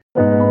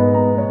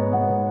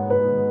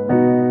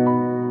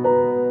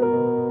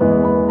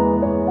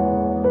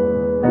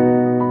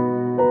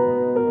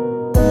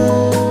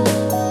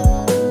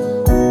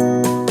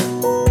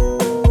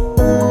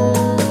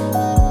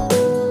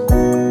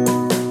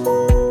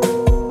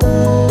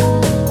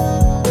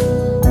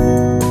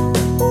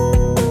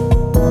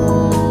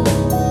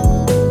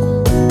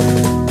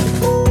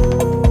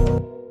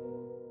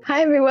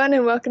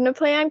Welcome to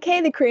Play on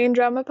K, the Korean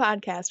drama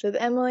podcast with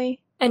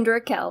Emily and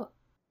Raquel.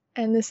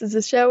 And this is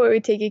a show where we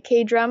take a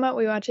K-drama,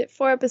 we watch it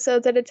 4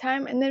 episodes at a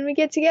time, and then we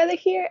get together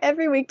here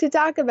every week to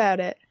talk about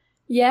it.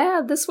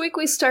 Yeah, this week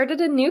we started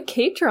a new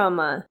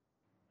K-drama.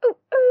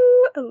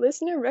 Ooh, a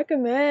listener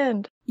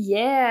recommend.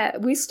 Yeah,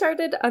 we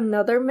started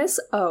another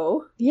Miss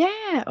O.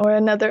 Yeah, or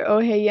another Oh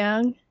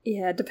Hae-young.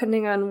 Yeah,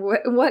 depending on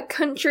what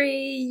country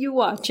you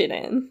watch it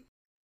in.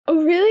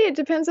 Oh, really? It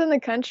depends on the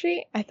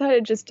country? I thought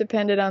it just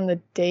depended on the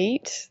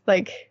date.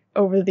 Like,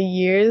 over the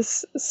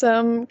years,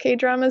 some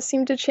K-dramas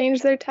seem to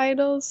change their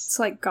titles. It's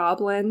like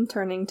Goblin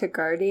turning to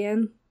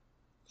Guardian.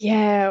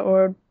 Yeah,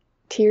 or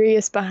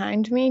Tyrius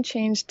Behind Me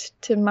changed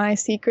to My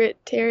Secret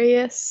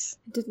Tyrius.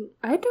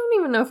 I don't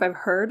even know if I've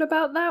heard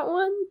about that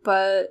one,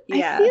 but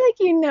yeah. I feel like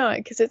you know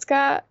it, because it's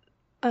got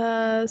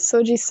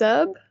Soji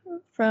Sub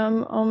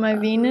from Oh My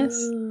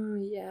Venus.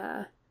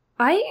 Yeah.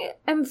 I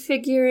am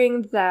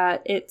figuring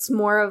that it's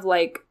more of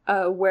like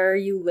a where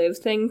you live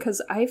thing, because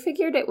I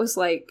figured it was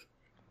like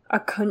a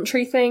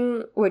country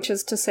thing, which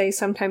is to say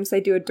sometimes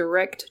they do a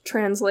direct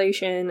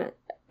translation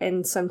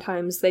and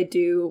sometimes they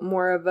do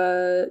more of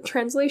a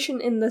translation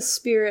in the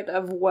spirit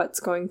of what's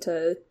going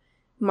to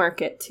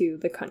market to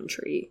the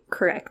country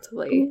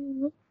correctly.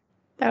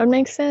 That would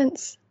make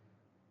sense.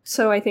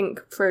 So I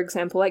think, for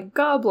example, like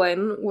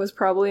Goblin was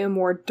probably a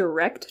more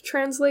direct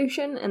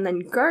translation, and then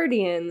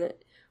Guardian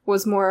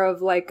was more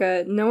of like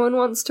a no one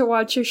wants to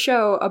watch a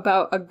show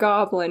about a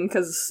goblin,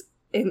 because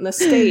in the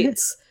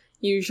States,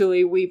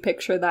 usually we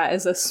picture that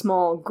as a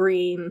small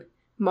green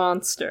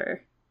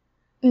monster.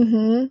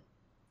 Mm-hmm.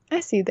 I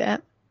see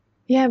that.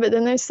 Yeah, but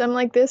then there's some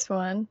like this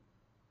one.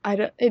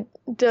 It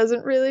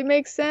doesn't really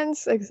make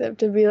sense, except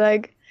to be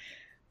like,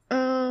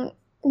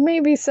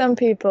 maybe some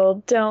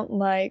people don't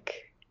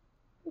like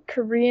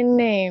Korean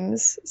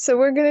names, so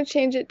we're gonna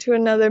change it to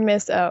another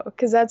Miss O,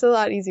 because that's a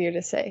lot easier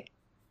to say.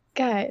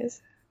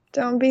 Guys,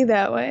 don't be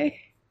that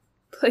way.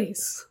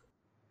 Please.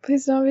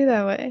 Please don't be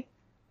that way.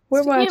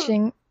 We're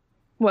watching...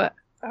 What?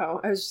 Oh,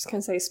 I was just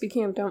gonna say,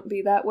 speaking of don't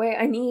be that way,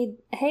 I need...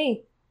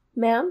 Hey,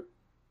 ma'am?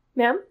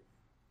 Ma'am?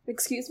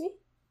 Excuse me?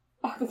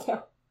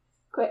 Abigail,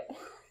 quit.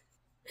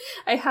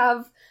 I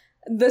have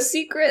the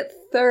secret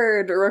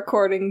third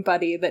recording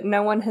buddy that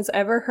no one has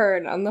ever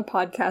heard on the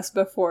podcast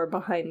before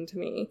behind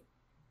me.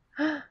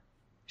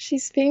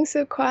 She's being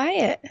so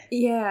quiet.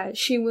 Yeah,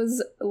 she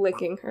was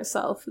licking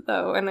herself,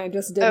 though, and I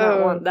just did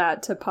not want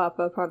that to pop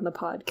up on the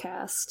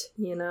podcast,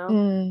 you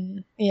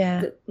know?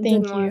 Yeah, thank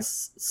didn't you. want to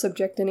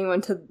subject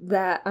anyone to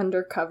that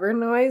undercover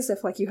noise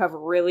if, like, you have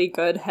really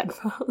good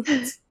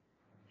headphones.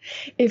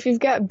 If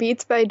you've got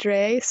Beats by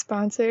Dre,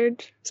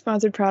 sponsored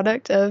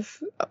product of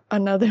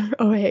another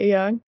Oh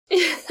Hae-young,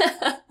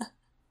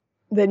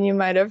 then you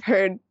might have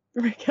heard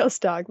Raquel's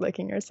dog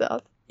licking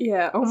herself.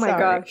 Yeah, oh my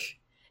gosh.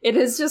 It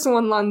is just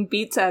one long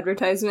Beats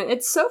advertisement.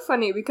 It's so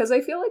funny because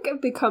I feel like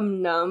I've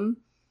become numb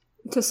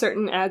to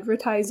certain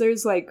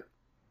advertisers, like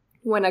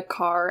when a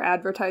car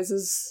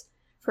advertises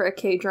for a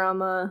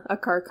K-drama, a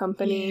car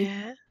company,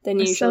 then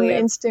usually some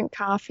instant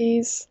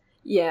coffees.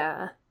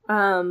 Yeah.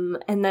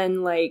 And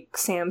then like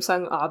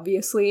Samsung,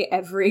 obviously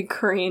every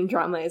Korean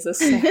drama is a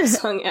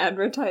Samsung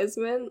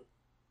advertisement.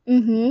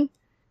 Mm-hmm.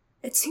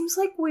 It seems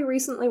like we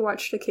recently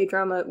watched a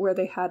K-drama where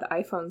they had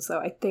iPhones,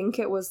 though. I think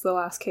it was the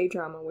last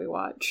K-drama we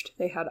watched.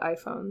 They had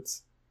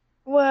iPhones.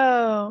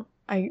 Whoa.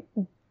 I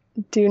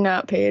do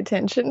not pay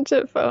attention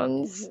to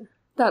phones.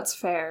 That's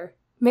fair.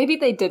 Maybe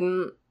they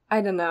didn't. I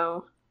don't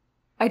know.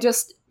 I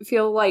just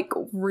feel like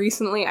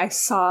recently I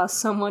saw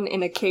someone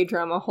in a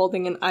K-drama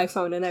holding an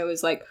iPhone and I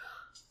was like,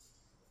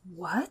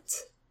 what?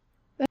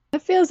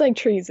 That feels like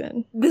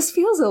treason. This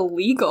feels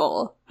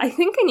illegal. I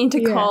think I need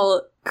to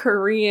call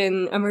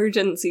Korean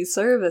emergency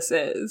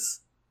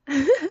services.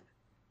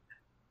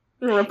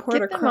 Report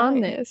Get a them crime.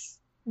 on this.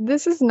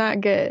 This is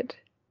not good.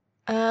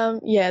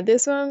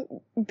 This one,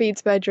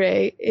 Beats by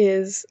Dre,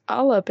 is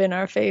all up in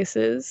our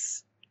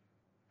faces.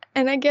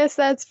 And I guess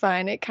that's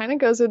fine. It kind of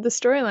goes with the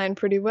storyline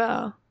pretty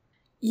well.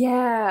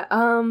 Yeah,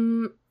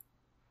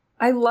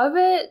 I love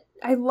it.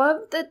 I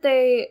love that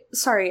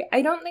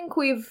I don't think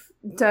we've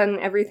done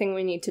everything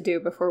we need to do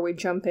before we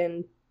jump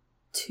in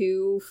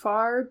too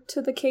far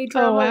to the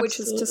K-drama, which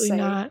is to say...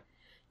 not.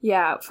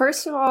 Yeah,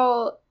 first of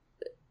all,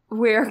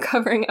 we're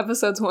covering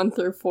episodes 1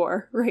 through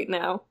 4 right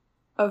now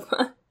of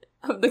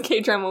the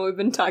K-drama we've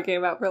been talking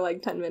about for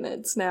like 10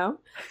 minutes now.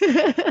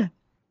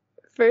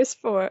 First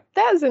 4.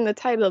 That was in the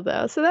title,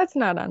 though, so that's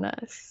not on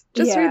us.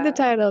 Just read the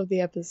title of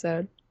the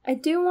episode. I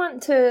do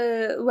want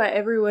to let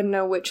everyone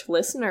know which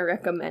listener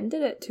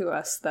recommended it to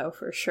us, though,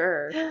 for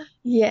sure.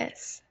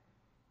 Yes.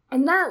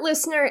 And that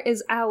listener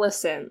is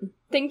Allison.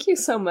 Thank you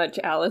so much,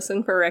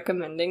 Allison, for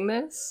recommending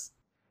this.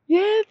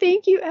 Yeah,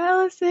 thank you,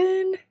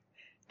 Allison.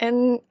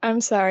 And I'm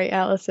sorry,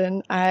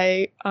 Allison.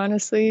 I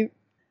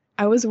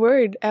was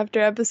worried after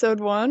episode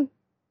 1.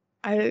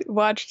 I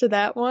watched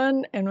that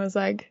one and was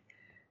like,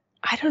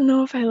 I don't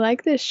know if I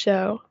like this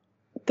show.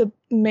 The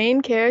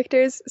main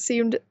characters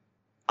seemed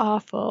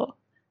awful.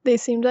 They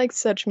seemed like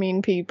such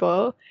mean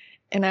people,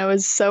 and I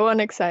was so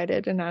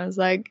unexcited, and I was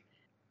like,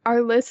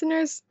 Our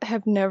listeners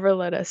have never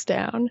let us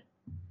down.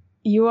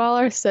 You all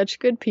are such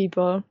good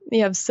people.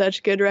 You have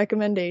such good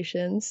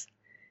recommendations.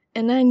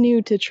 And I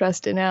knew to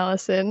trust in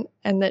Allison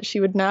and that she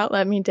would not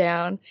let me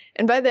down.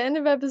 And by the end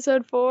of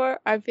episode 4,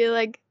 I feel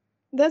like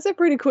that's a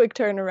pretty quick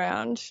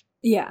turnaround.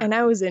 Yeah. And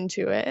I was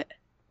into it.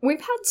 We've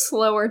had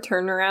slower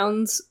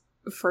turnarounds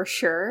for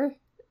sure.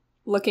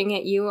 Looking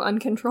at you,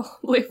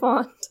 uncontrollably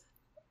fond.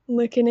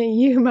 Looking at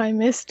you, my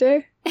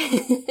mister.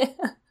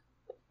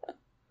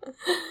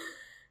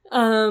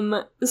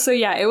 So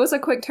yeah, it was a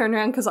quick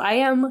turnaround because I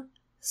am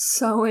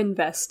so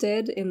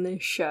invested in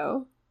this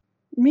show.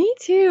 Me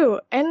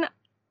too. And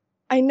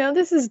I know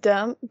this is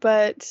dumb,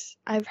 but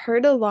I've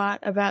heard a lot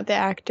about the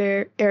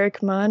actor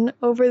Eric Munn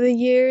over the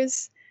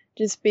years,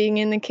 just being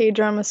in the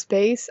K-drama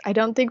space. I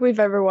don't think we've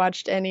ever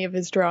watched any of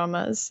his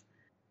dramas.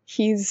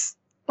 He's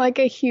like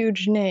a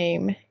huge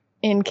name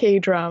in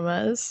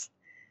K-dramas,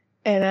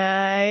 and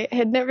I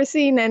had never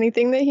seen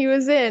anything that he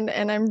was in,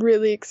 and I'm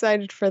really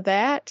excited for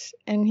that.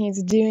 And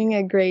he's doing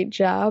a great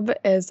job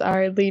as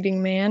our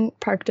leading man,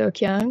 Park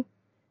Do-kyung.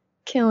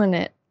 Killing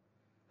it.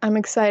 I'm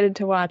excited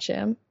to watch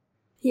him.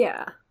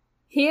 Yeah.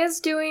 He is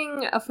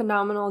doing a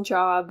phenomenal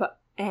job,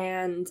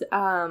 and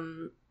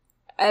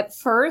at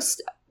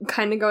first,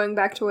 kind of going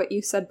back to what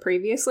you said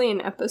previously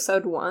in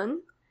episode 1,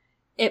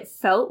 it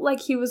felt like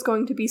he was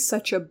going to be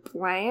such a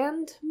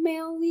bland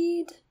male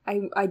lead.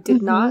 I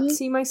did not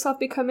see myself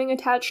becoming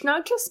attached,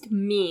 not just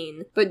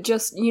mean, but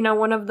just,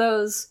 one of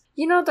those,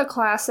 the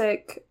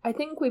classic, I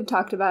think we've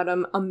talked about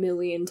him a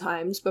million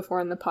times before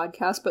in the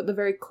podcast, but the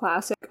very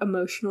classic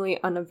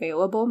emotionally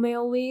unavailable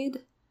male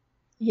lead.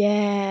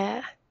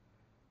 Yeah.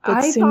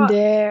 But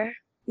tsundere.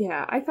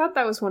 Yeah, I thought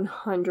that was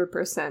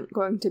 100%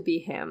 going to be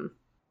him.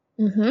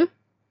 Mm-hmm.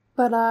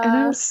 But, and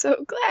I'm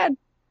so glad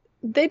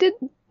they did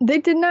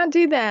not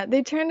do that.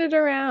 They turned it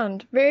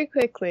around very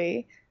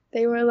quickly.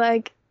 They were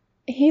like,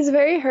 he's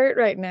very hurt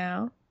right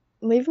now.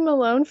 Leave him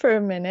alone for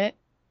a minute.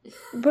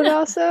 But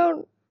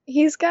also,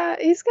 he's got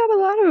a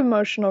lot of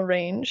emotional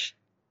range.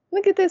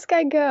 Look at this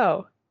guy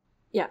go.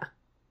 Yeah.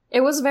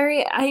 It was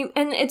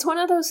and it's one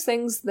of those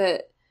things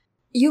that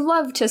you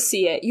love to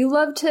see it. You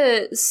love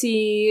to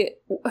see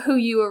who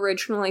you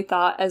originally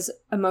thought as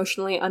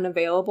emotionally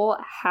unavailable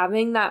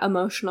having that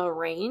emotional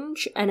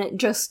range, and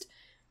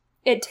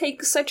it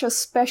takes such a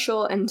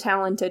special and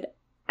talented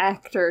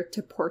actor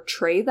to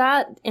portray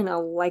that in a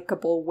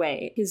likable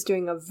way. He's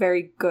doing a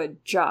very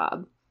good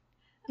job.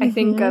 I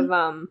think of,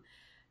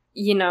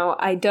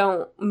 I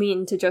don't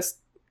mean to just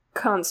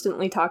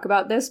constantly talk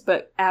about this,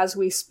 but as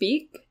we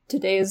speak,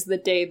 today is the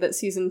day that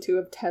season 2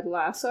 of Ted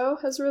Lasso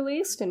has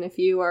released, and if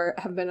you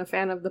have been a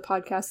fan of the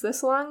podcast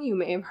this long, you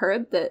may have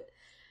heard that,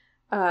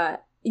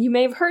 you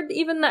may have heard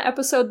even the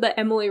episode that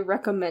Emily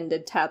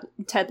recommended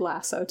Ted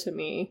Lasso to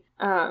me.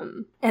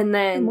 And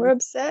then... We're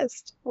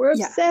obsessed. We're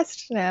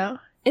obsessed now.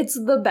 It's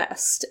the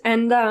best.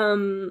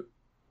 And,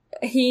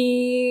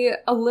 he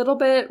a little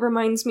bit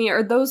reminds me,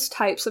 or those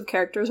types of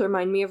characters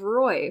remind me of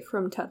Roy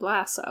from Ted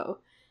Lasso.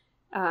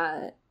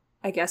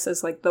 I guess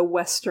as like the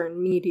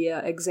Western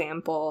media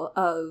example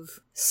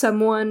of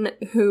someone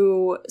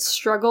who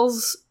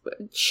struggles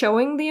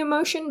showing the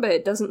emotion, but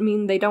it doesn't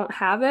mean they don't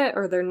have it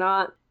or they're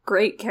not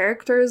great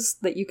characters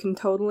that you can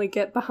totally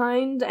get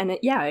behind. And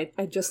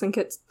I just think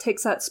it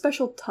takes that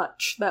special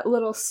touch, that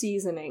little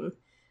seasoning,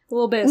 a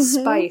little bit of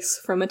spice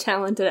from a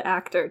talented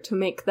actor to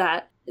make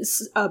that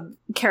a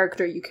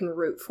character you can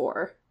root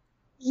for.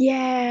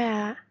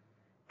 Yeah.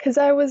 Because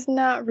I was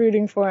not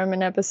rooting for him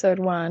in episode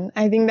 1.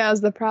 I think that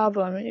was the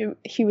problem.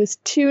 He was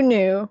too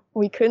new.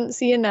 We couldn't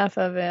see enough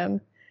of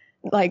him.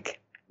 Like,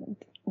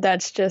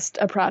 that's just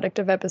a product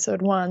of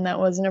episode 1. That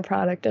wasn't a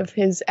product of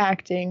his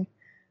acting.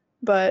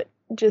 But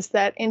just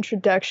that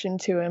introduction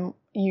to him,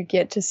 you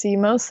get to see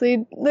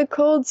mostly the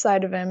cold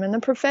side of him and the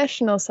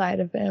professional side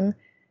of him.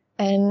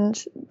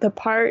 And the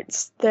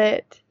parts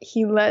that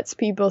he lets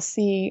people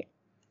see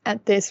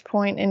at this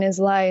point in his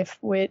life,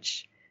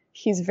 which...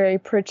 he's very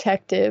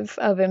protective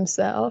of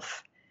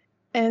himself,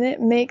 and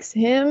it makes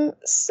him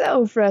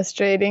so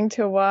frustrating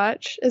to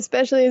watch,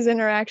 especially his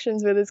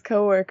interactions with his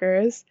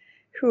coworkers,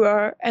 who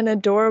are an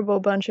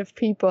adorable bunch of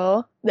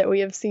people that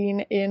we have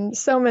seen in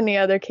so many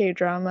other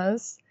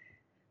K-dramas.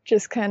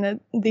 Just kind of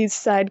these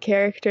side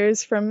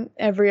characters from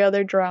every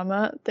other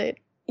drama that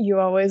you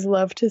always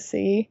love to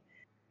see.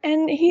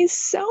 And he's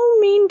so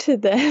mean to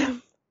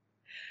them.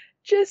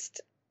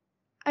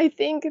 I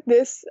think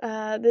this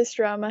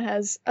drama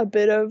has a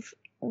bit of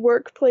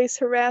workplace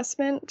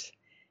harassment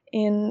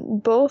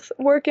in both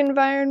work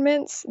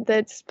environments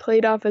that's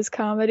played off as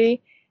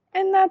comedy,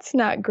 and that's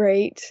not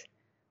great.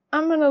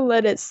 I'm gonna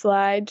let it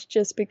slide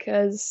just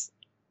because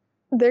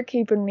they're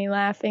keeping me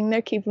laughing,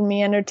 they're keeping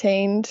me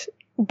entertained,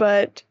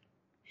 but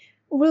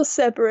we'll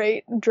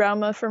separate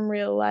drama from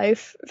real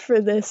life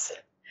for this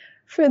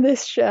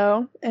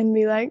show and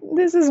be like,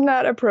 this is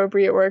not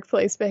appropriate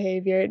workplace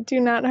behavior. Do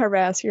not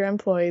harass your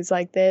employees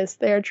like this.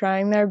 They are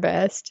trying their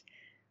best.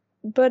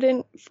 But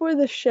for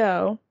the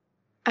show,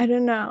 I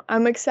don't know.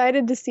 I'm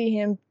excited to see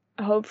him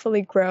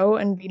hopefully grow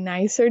and be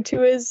nicer to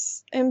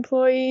his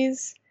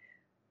employees.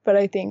 but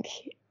I think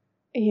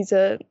he's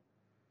an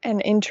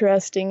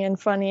interesting and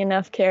funny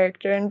enough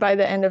character, and by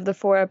the end of the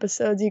 4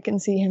 episodes you can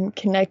see him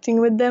connecting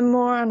with them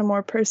more on a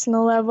more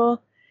personal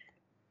level.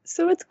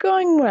 So it's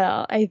going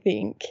well, I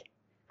think.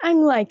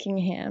 I'm liking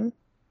him.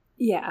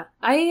 Yeah,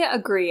 I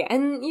agree.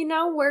 And,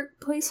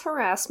 workplace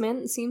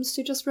harassment seems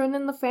to just run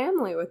in the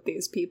family with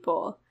these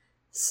people.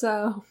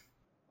 So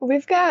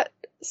we've got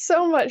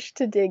so much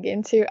to dig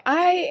into.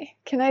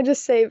 Can I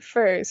just say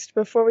first,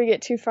 before we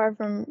get too far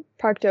from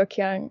Park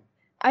Do-kyung,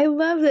 I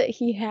love that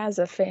he has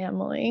a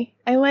family.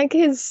 I like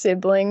his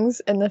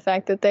siblings and the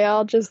fact that they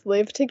all just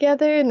live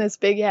together in this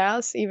big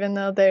house, even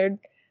though they're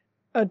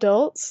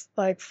adults,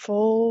 like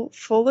full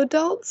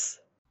adults.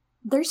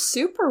 They're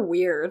super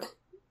weird.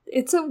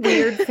 It's a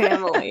weird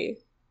family.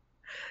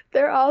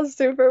 They're all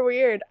super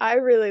weird. I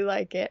really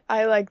like it.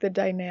 I like the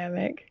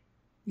dynamic.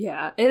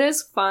 Yeah, it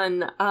is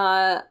fun.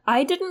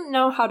 I didn't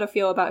know how to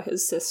feel about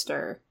his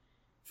sister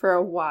for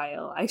a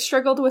while. I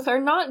struggled with her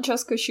not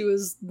just because she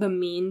was the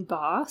mean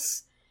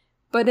boss,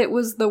 but it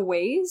was the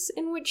ways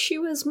in which she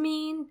was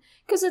mean.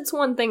 Because it's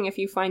one thing if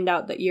you find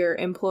out that your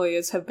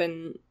employees have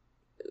been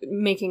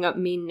making up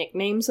mean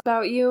nicknames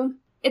about you.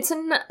 It's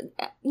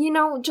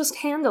just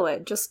handle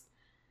it. Just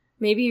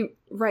maybe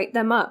write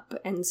them up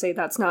and say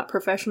that's not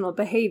professional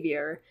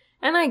behavior.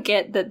 And I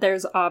get that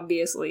there's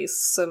obviously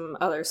some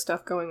other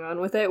stuff going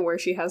on with it, where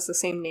she has the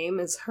same name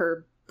as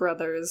her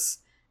brother's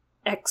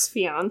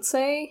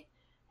ex-fiancé,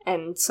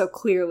 and so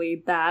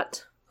clearly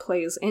that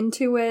plays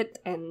into it,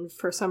 and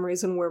for some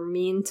reason we're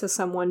mean to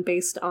someone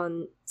based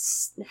on...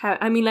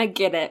 I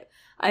get it.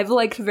 I've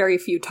liked very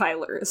few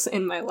Tylers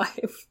in my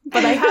life,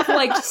 but I have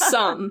liked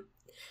some.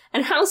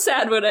 And how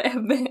sad would it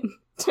have been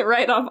to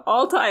write off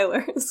all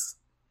Tylers?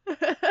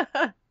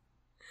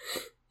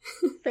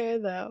 Fair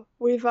though.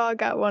 We've all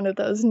got one of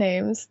those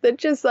names that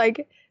just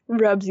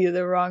rubs you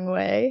the wrong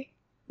way.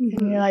 Mm-hmm.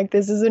 And you're like,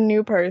 this is a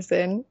new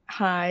person.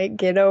 Hi,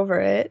 get over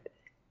it.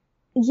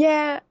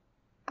 Yeah,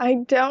 I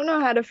don't know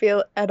how to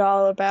feel at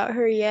all about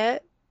her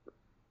yet.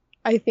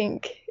 I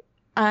think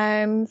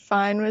I'm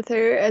fine with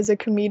her as a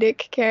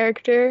comedic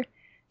character.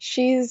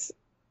 She's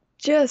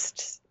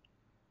just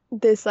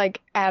this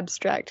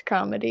abstract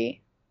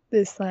comedy.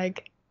 This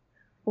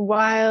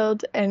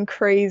wild and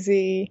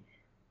crazy,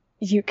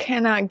 you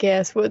cannot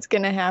guess what's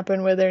going to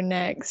happen with her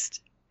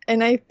next.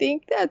 And I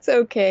think that's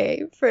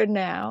okay for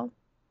now.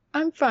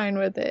 I'm fine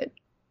with it.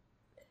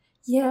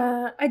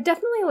 Yeah, I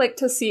definitely like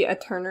to see a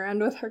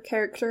turnaround with her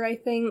character, I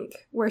think,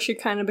 where she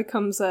kind of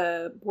becomes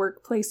a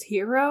workplace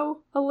hero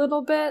a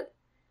little bit.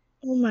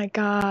 Oh my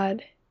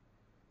god.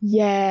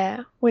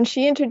 Yeah. When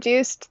she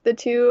introduced the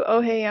two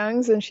Oh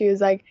Hae-youngs and she was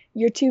like,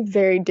 you're two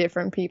very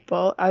different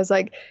people, I was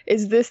like,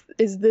 is this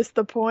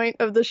the point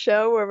of the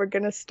show where we're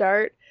gonna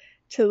start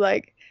to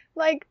like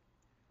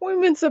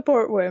women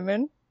support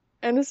women?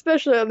 And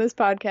especially on this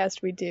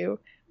podcast we do.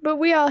 But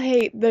we all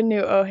hate the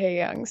new Oh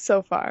Hae-young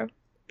so far.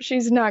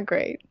 She's not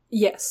great.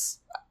 Yes.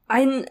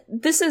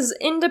 This is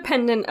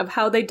independent of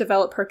how they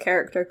develop her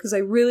character, because I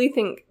really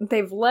think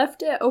they've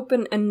left it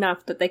open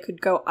enough that they could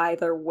go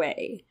either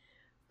way.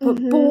 But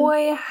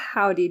boy,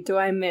 howdy, do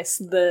I miss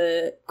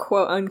the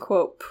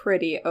quote-unquote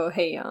pretty Oh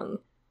Hae-young.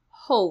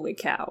 Holy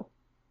cow.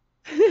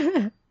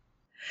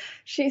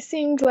 She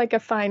seemed like a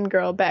fine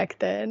girl back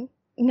then.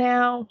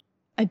 Now,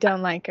 I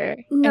don't like her.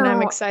 No. And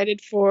I'm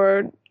excited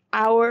for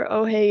our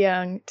Oh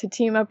Hae-young to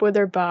team up with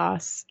her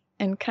boss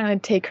and kind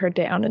of take her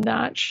down a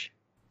notch.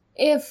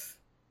 If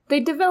they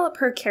develop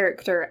her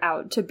character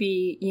out to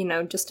be,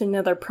 just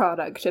another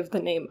product of the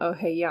name Oh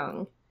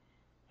Hae-young,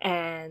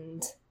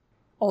 and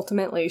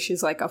ultimately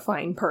she's a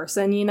fine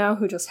person,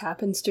 who just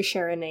happens to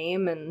share a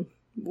name and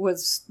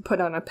was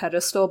put on a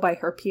pedestal by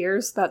her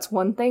peers, that's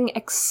one thing,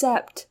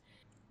 except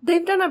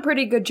they've done a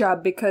pretty good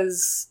job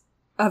because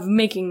of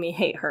making me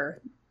hate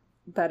her,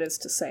 that is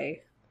to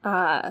say.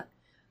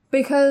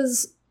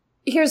 Because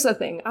here's the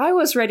thing, I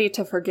was ready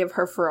to forgive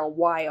her for a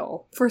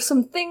while, for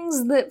some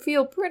things that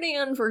feel pretty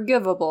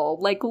unforgivable,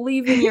 like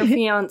leaving your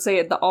fiancé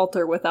at the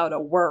altar without a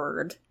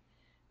word.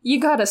 You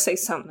gotta say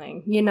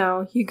something,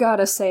 You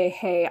gotta say,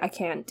 hey, I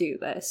can't do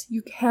this.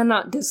 You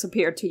cannot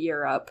disappear to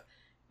Europe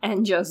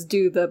and just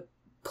do the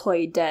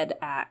play dead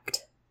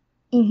act.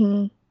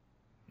 Mm-hmm.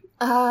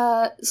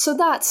 So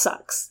that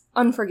sucks.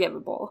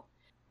 Unforgivable.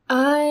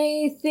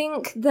 I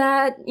think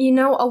that,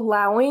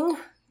 allowing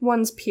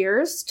one's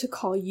peers to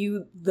call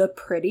you the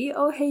pretty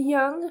Oh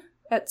Hae-young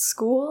at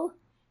school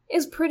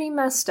is pretty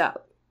messed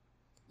up.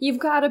 You've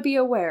gotta be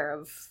aware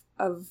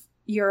of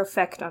your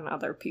effect on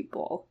other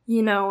people,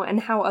 and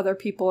how other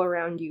people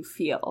around you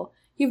feel.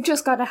 You've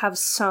just got to have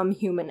some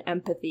human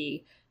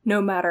empathy, no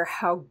matter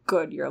how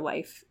good your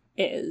life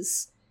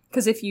is.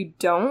 Because if you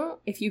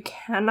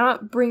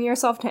cannot bring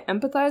yourself to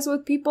empathize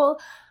with people,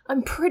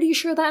 I'm pretty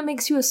sure that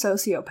makes you a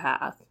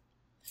sociopath.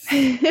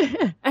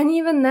 And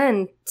even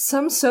then,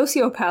 some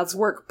sociopaths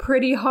work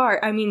pretty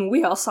hard.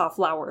 We all saw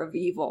Flower of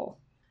Evil.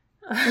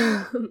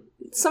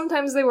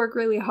 Sometimes they work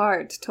really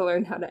hard to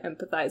learn how to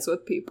empathize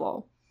with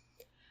people.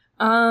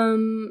 I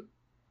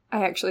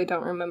actually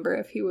don't remember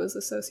if he was a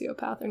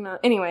sociopath or not.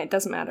 Anyway, it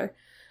doesn't matter.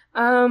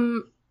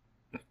 And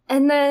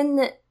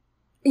then,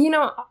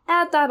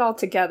 add that all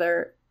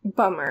together,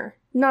 bummer.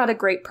 Not a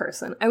great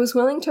person. I was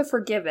willing to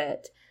forgive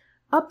it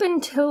up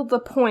until the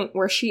point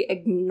where she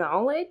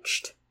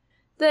acknowledged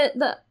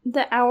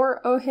that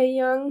our Oh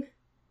Hae-young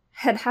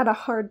had a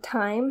hard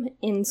time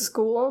in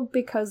school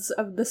because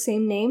of the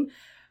same name.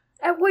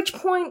 At which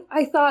point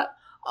I thought,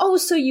 oh,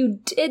 so you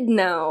did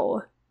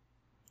know.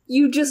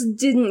 You just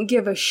didn't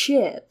give a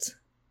shit.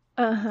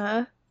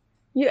 Uh-huh.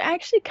 You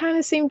actually kind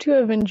of seem to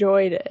have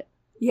enjoyed it.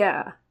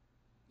 Yeah.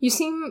 You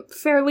seem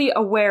fairly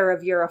aware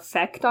of your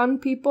effect on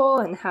people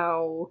and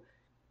how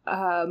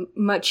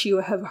much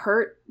you have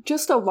hurt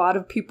just a lot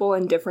of people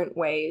in different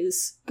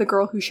ways. The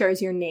girl who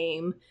shares your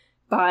name,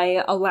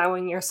 by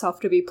allowing yourself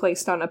to be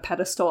placed on a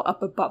pedestal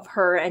up above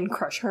her and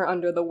crush her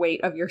under the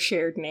weight of your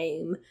shared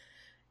name.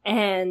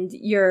 And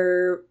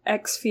your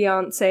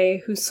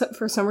ex-fiancé, who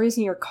for some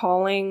reason you're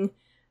calling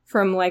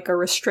from like a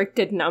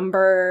restricted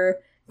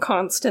number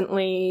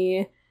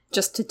constantly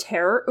just to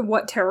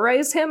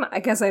terrorize him?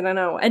 I guess I don't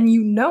know. And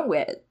you know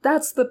it.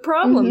 That's the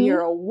problem. Mm-hmm. You're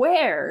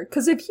aware.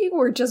 Because if you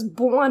were just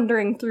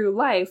blundering through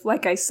life,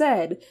 like I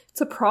said,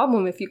 it's a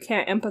problem if you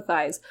can't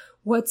empathize.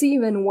 What's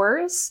even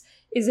worse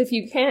is if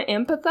you can't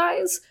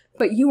empathize,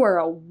 but you are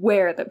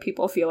aware that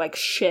people feel like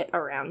shit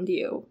around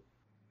you.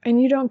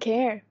 And you don't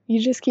care. You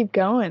just keep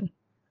going.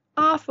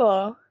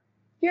 Awful.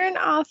 You're an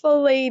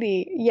awful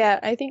lady. Yeah,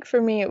 I think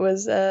for me it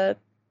was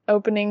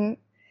opening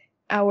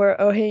our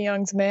Oh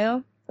Hae-young's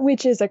mail,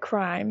 which is a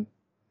crime.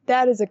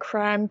 That is a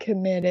crime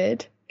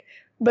committed.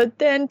 But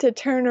then to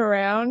turn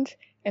around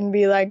and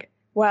be like,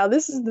 wow,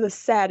 this is the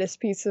saddest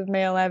piece of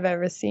mail I've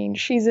ever seen.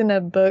 She's in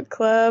a book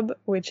club,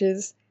 which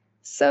is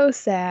so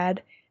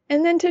sad.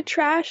 And then to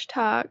trash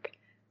talk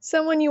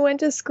someone you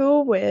went to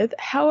school with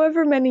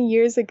however many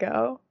years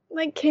ago.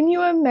 Like, can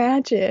you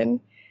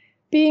imagine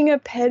being a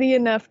petty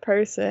enough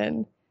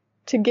person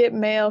to get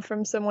mail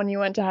from someone you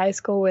went to high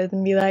school with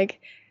and be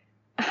like,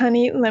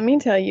 honey, let me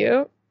tell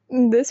you,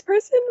 this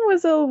person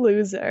was a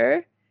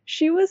loser.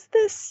 She was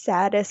the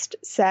saddest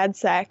sad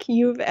sack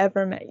you've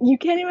ever met. You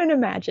can't even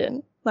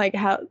imagine, why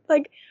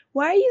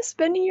are you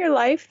spending your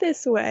life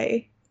this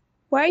way?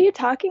 Why are you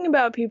talking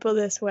about people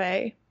this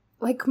way?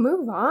 Like,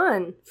 move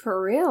on,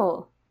 for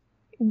real.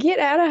 Get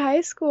out of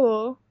high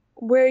school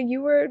where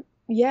you were,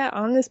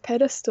 on this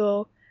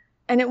pedestal,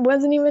 and it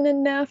wasn't even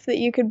enough that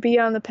you could be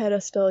on the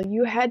pedestal.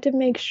 You had to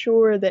make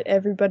sure that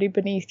everybody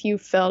beneath you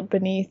felt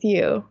beneath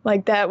you.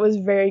 Like, that was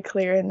very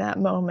clear in that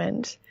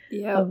moment.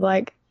 Yeah. Of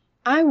like,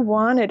 I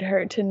wanted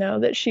her to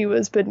know that she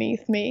was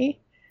beneath me.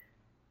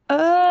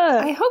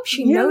 I hope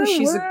she knows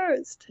she's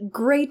worst. A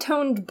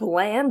gray-toned,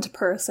 bland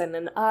person,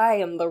 and I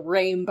am the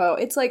rainbow.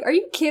 It's like, are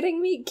you kidding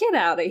me? Get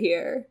out of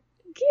here.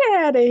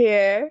 Get out of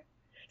here.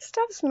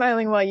 Stop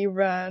smiling while you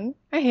run.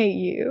 I hate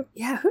you.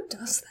 Yeah, who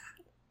does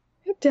that?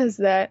 Who does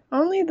that?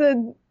 Only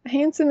the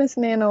handsomest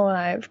man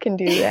alive can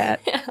do that.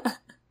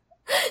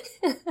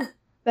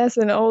 That's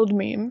an old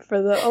meme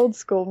for the old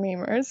school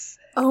memers.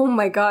 Oh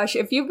my gosh,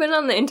 if you've been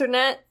on the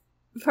internet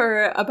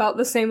for about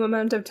the same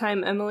amount of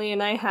time Emily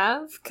and I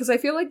have, because I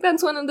feel like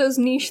that's one of those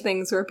niche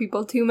things where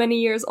people too many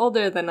years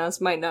older than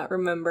us might not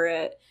remember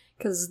it,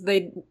 because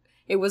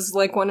it was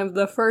like one of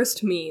the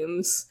first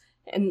memes,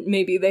 and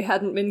maybe they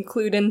hadn't been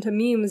clued into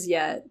memes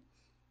yet.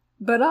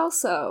 But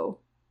also,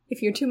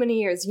 if you're too many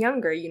years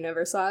younger, you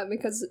never saw it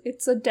because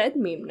it's a dead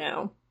meme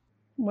now.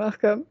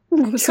 Welcome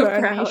I'm to so our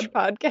proud. niche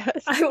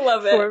podcast. I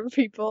love it. For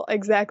people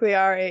exactly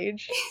our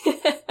age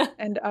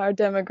and our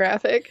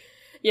demographic.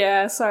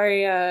 Yeah,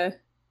 sorry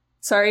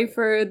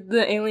for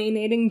the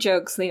alienating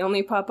jokes. They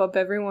only pop up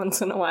every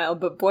once in a while,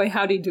 but boy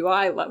howdy do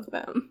I love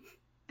them.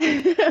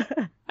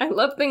 I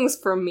love things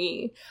for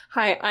me.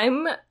 Hi,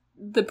 I'm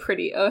the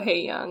pretty Oh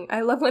Hae-young.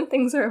 I love when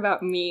things are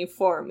about me,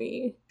 for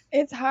me.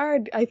 It's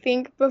hard. I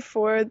think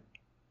before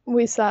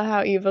we saw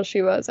how evil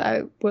she was,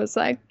 I was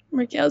like,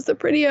 Raquel's the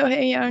pretty Oh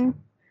Hae-young.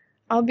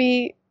 I'll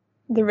be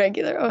the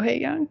regular Oh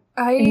Hae-young.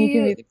 And you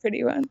can be the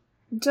pretty one.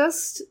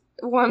 Just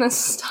want to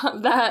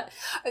stop that.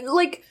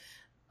 Like,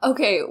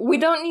 okay, we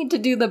don't need to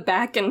do the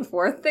back and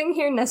forth thing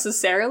here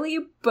necessarily,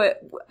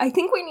 but I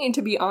think we need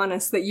to be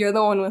honest that you're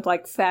the one with,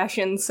 like,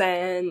 fashion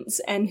sense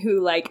and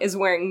who, like, is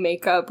wearing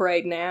makeup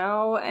right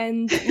now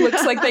and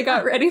looks like they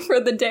got ready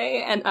for the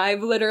day, and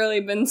I've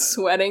literally been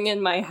sweating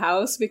in my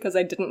house because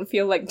I didn't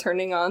feel like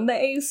turning on the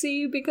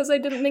AC because I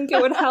didn't think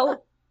it would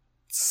help.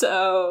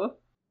 So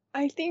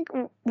I think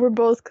we're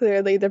both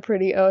clearly the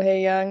pretty Oh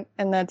Hae-young,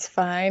 and that's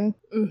fine.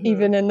 Mm-hmm.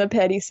 Even in the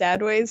petty,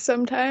 sad ways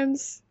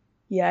sometimes.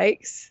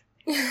 Yikes.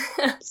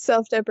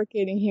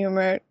 Self-deprecating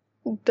humor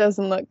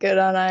doesn't look good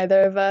on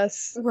either of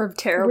us. We're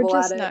terrible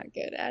at it. We're just not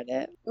good at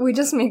it. We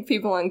just make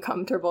people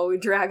uncomfortable. We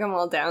drag them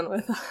all down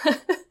with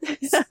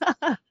us.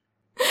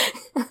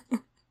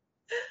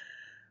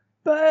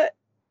 But,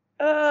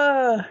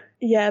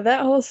 yeah,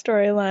 that whole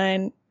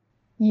storyline,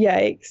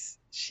 yikes.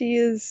 She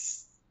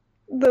is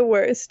the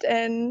worst,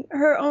 and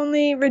her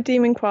only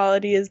redeeming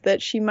quality is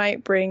that she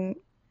might bring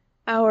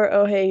our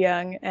Oh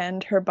Hae-young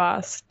and her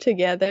boss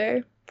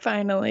together,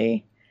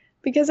 finally.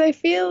 Because I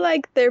feel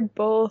like they're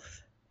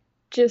both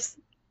just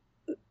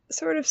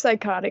sort of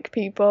psychotic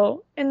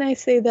people. And I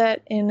say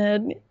that in a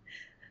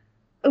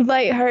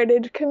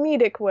lighthearted,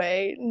 comedic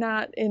way,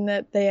 not in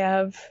that they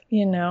have,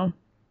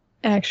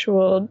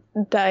 actual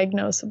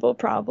diagnosable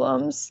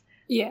problems.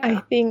 Yeah.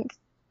 I think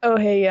Oh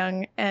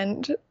Hae-young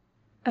and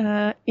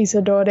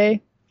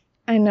Isadore,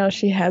 I know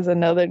she has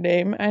another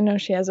name. I know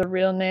she has a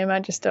real name. I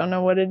just don't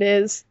know what it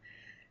is.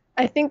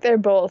 I think they're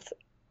both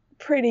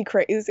pretty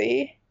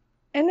crazy.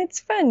 And it's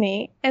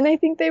funny. And I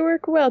think they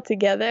work well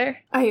together.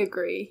 I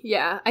agree.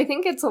 Yeah. I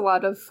think it's a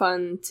lot of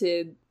fun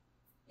to,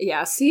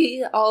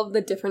 see all of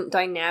the different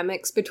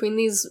dynamics between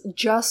these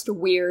just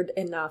weird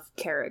enough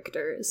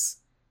characters.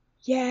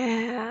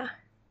 Yeah.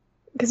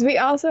 Because we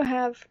also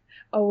have...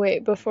 Oh,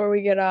 wait, before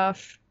we get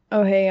off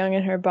Oh Hae-young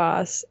and her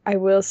boss, I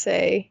will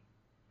say,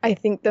 I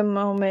think the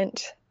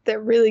moment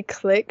that really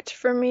clicked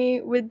for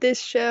me with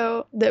this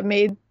show, that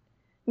made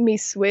me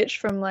switch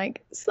from,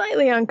 like,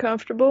 slightly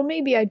uncomfortable,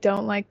 maybe I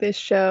don't like this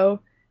show,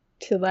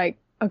 to, like,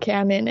 okay,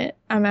 I'm in it.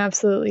 I'm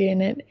absolutely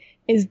in it,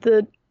 is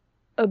the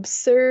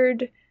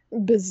absurd,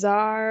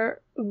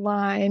 bizarre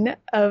line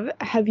of,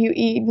 have you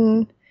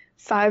eaten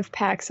 5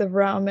 packs of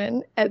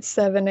ramen at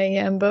 7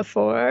 a.m.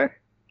 before?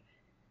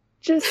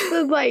 Just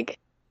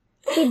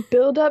the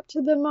build up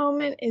to the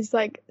moment is,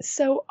 like,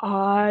 so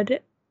odd.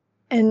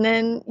 And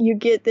then you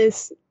get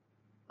this,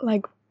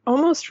 like,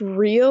 almost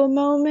real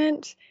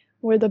moment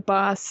where the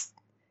boss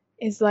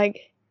is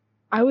like,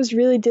 I was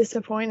really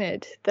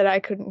disappointed that I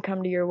couldn't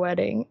come to your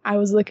wedding. I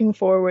was looking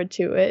forward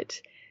to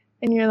it.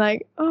 And you're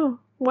like, oh,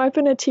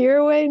 wiping a tear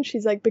away? And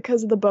she's like,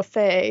 because of the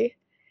buffet.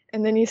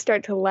 And then you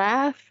start to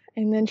laugh.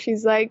 And then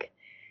she's like,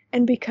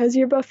 and because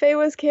your buffet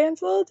was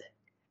canceled,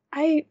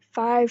 I ate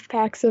 5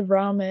 packs of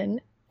ramen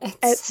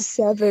at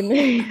 7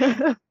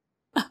 a.m.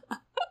 I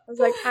was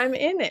like, I'm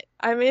in it.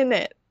 I'm in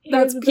it.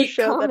 Here's the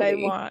show comedy that I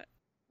want.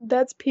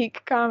 That's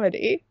peak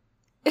comedy.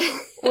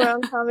 We're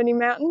on Comedy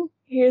Mountain.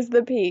 Here's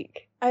the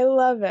peak. I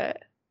love it.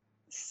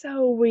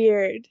 So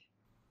weird.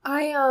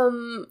 I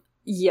love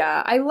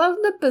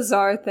the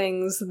bizarre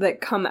things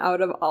that come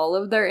out of all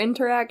of their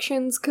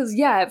interactions, because,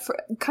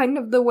 kind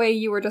of the way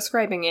you were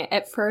describing it,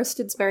 at first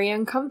it's very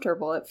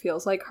uncomfortable. It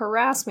feels like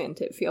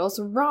harassment. It feels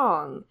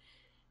wrong.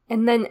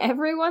 And then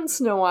every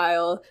once in a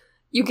while,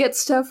 you get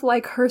stuff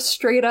like her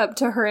straight up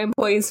to her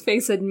employee's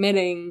face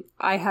admitting,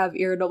 I have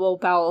irritable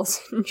bowel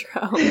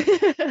syndrome.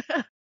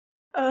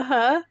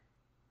 Uh-huh.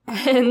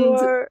 And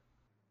or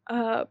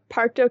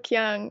Park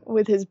Do-kyung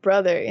with his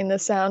brother in the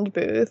sound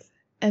booth,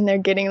 and they're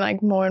getting,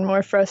 like, more and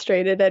more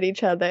frustrated at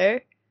each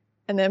other.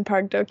 And then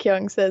Park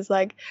Do-kyung says,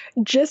 like,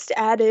 just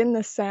add in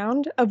the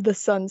sound of the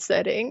sun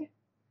setting.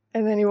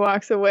 And then he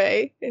walks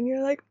away, and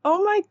you're like,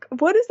 oh my,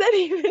 what does that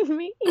even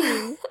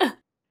mean?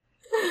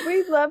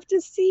 We'd love to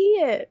see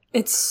it.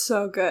 It's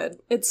so good.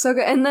 It's so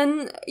good. And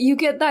then you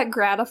get that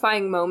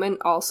gratifying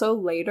moment also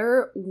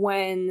later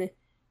when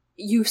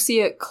you see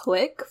it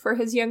click for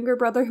his younger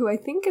brother, who I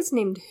think is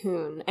named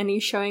Hoon, and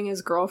he's showing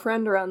his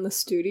girlfriend around the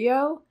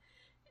studio,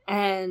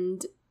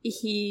 and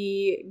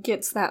he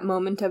gets that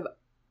moment of,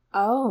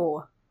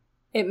 oh,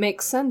 it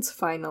makes sense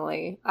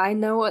finally. I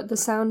know what the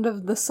sound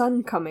of the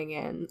sun coming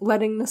in,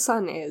 letting the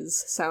sun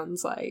is,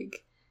 sounds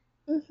like.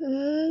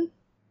 Mm-hmm.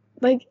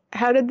 Like,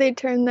 how did they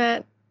turn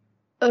that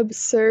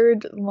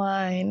absurd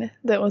line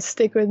that will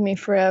stick with me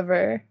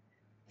forever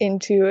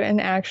into an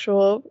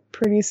actual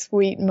pretty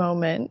sweet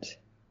moment?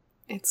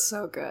 It's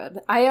so good.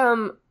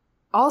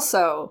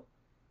 Also,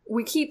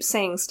 we keep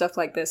saying stuff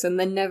like this and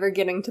then never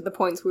getting to the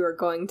points we were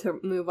going to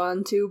move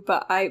on to,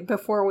 but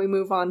before we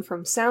move on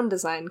from sound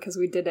design, because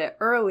we did it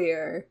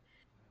earlier,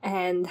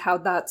 and how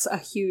that's a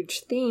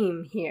huge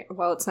theme here.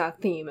 Well, it's not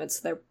a theme, it's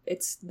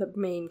the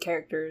main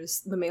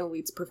character's, the male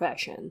lead's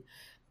profession.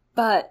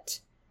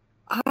 But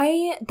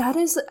that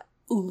is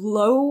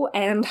low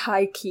and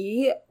high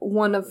key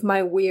one of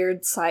my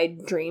weird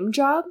side dream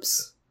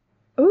jobs.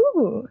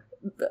 Ooh.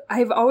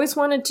 I've always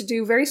wanted to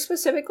do, very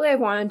specifically, I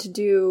wanted to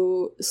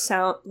do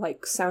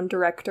sound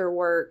director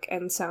work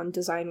and sound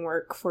design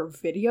work for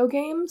video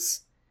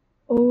games.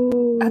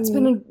 Ooh. That's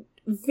been a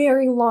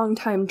very long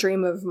time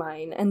dream of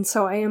mine, and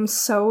so I am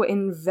so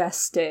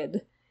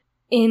invested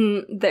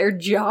in their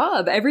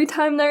job every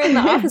time they're in the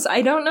office.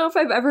 I don't know if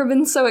I've ever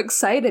been so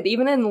excited,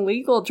 even in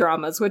legal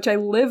dramas, which I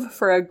live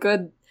for a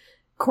good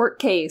court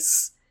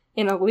case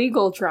in a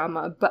legal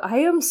drama, but I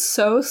am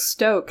so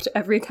stoked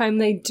every time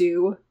they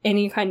do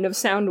any kind of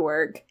sound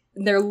work.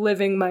 They're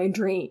living my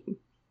dream.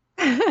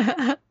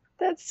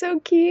 That's so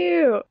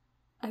cute.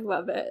 I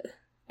love it.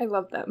 I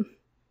love them.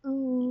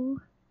 Oh.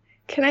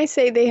 Can I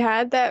say they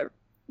had that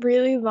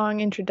really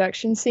long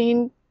introduction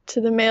scene to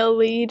the male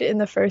lead in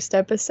the first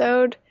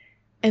episode,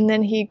 and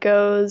then he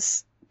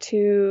goes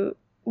to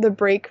the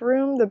break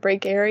room, the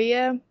break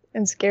area,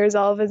 and scares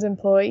all of his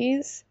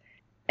employees.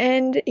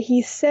 And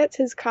he sets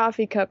his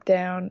coffee cup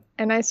down,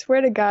 and I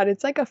swear to God,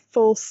 it's like a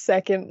full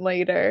second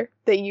later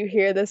that you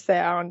hear the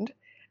sound.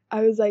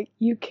 I was like,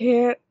 you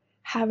can't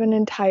have an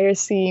entire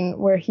scene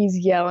where he's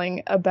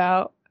yelling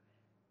about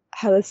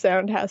how the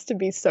sound has to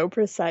be so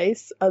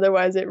precise,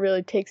 otherwise it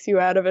really takes you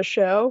out of a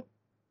show.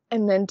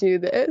 and then do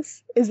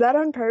this. Is that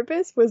on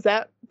purpose? Was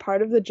that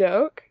part of the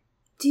joke?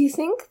 Do you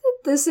think that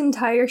this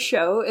entire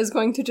show is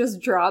going to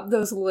just drop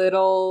those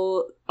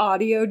little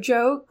audio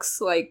jokes,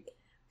 like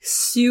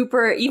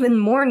super, even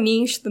more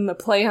niche than the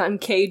play on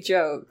K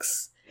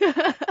jokes?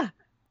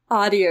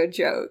 Audio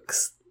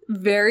jokes.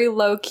 Very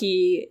low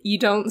key. You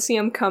don't see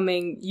them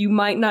coming. You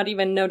might not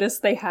even notice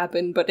they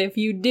happen, but if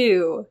you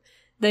do,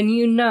 then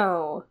you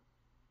know.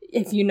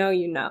 If you know,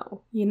 you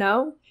know. You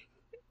know?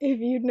 If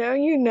you know,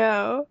 you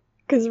know.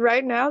 Because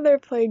right now they're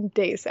playing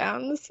day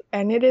sounds,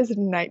 and it is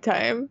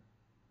nighttime.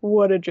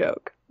 What a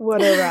joke.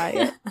 What a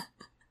riot.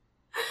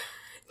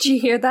 Did you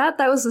hear that?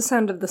 That was the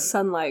sound of the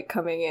sunlight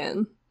coming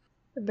in.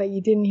 But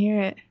you didn't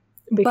hear it.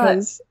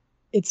 Because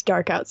it's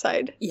dark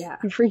outside. Yeah.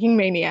 You freaking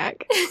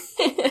maniac.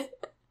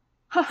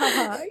 Ha ha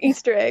ha.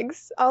 Easter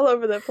eggs all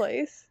over the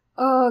place.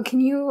 Oh, can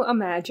you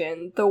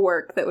imagine the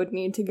work that would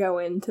need to go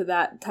into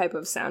that type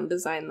of sound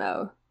design,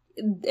 though?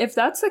 If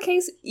that's the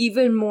case,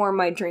 even more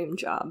my dream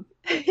job.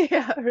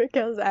 Yeah,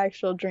 Raquel's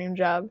actual dream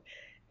job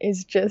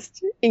is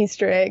just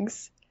Easter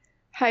eggs.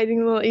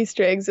 Hiding little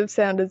Easter eggs of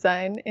sound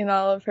design in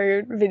all of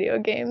her video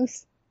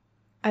games.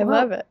 I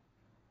love it.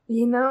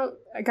 You know,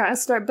 I gotta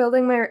start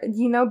building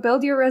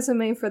build your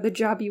resume for the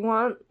job you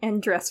want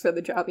and dress for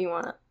the job you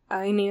want.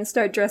 I need to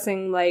start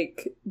dressing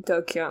like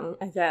Do-kyung,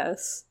 I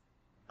guess.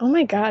 Oh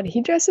my god,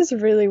 he dresses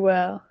really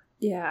well.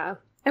 Yeah.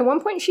 At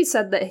one point she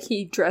said that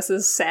he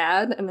dresses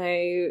sad, and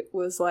I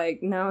was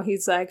like, no,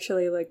 he's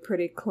actually like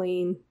pretty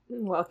clean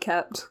and well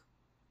kept.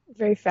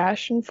 Very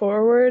fashion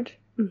forward.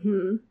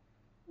 Mm-hmm.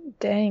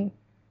 Dang.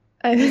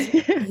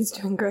 He's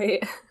doing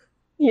great.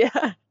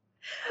 Yeah.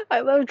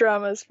 I love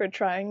dramas for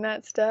trying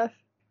that stuff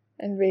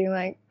and being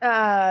like,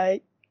 I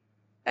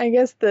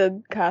guess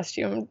the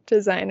costume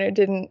designer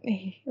didn't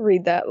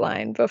read that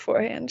line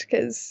beforehand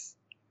because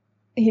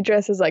he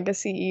dresses like a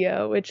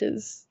CEO, which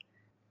is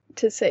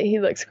to say he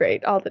looks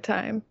great all the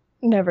time.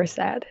 Never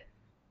sad.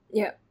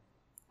 Yeah.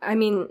 I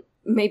mean,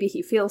 maybe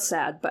he feels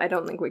sad, but I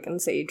don't think we can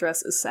say he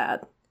dresses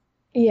sad.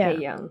 Yeah.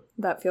 Hey, Young.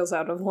 That feels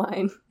out of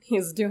line.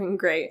 He's doing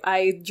great.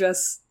 I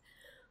just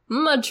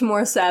much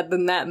more sad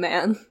than that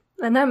man.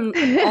 And I'm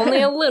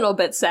only a little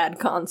bit sad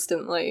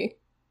constantly.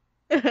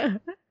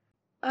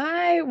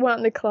 I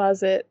want the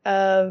closet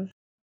of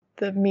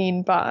the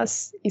mean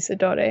boss,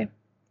 Isadore.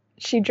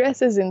 She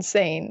dresses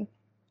insane,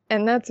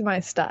 and that's my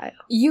style.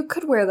 You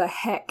could wear the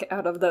heck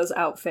out of those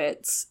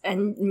outfits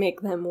and make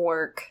them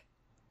work.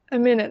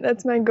 I'm in it.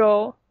 That's my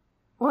goal.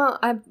 Well,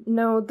 I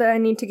know that I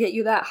need to get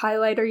you that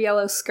highlighter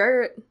yellow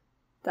skirt.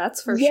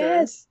 That's for sure.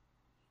 Yes.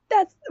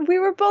 We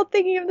were both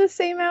thinking of the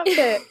same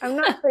outfit. I'm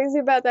not crazy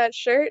about that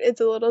shirt. It's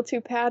a little too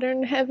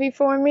pattern heavy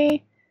for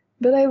me,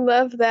 but I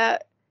love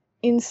that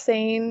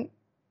insane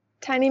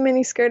tiny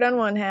mini skirt on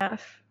one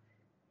half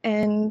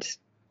and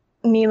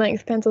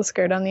knee-length pencil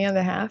skirt on the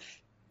other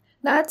half.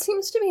 That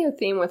seems to be a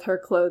theme with her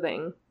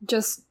clothing.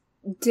 Just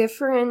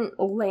different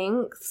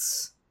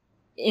lengths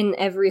in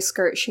every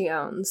skirt she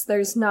owns.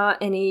 There's not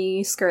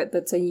any skirt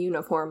that's a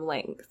uniform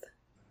length.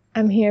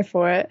 I'm here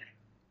for it.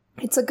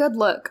 It's a good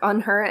look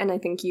on her, and I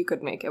think you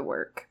could make it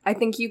work. I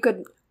think you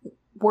could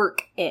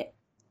work it.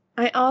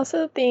 I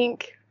also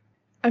think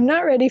I'm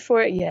not ready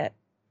for it yet.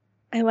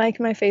 I like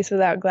my face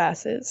without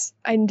glasses.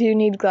 I do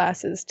need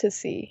glasses to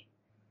see.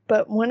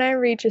 But when I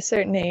reach a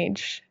certain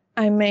age,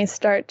 I may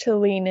start to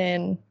lean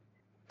in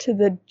to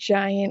the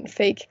giant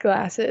fake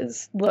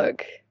glasses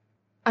look.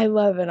 I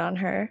love it on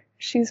her.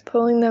 She's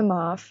pulling them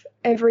off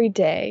every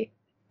day.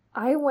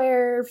 I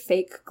wear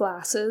fake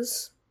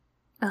glasses.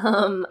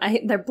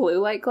 They're blue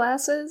light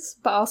glasses,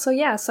 but also,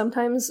 yeah,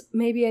 sometimes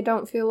maybe I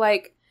don't feel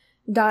like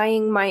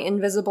dyeing my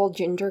invisible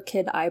ginger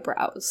kid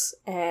eyebrows,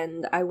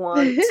 and I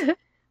want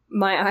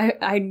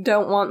I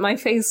don't want my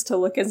face to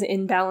look as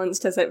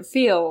imbalanced as it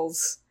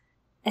feels,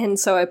 and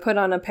so I put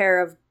on a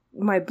pair of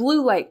my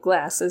blue light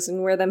glasses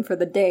and wear them for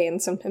the day,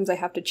 and sometimes I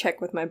have to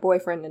check with my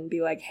boyfriend and be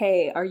like,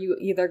 hey, are you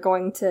either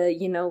going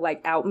to,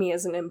 out me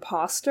as an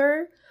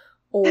imposter,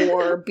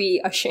 or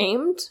be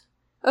ashamed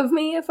of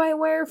me if I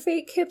wear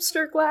fake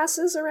hipster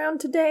glasses around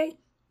today?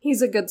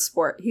 He's a good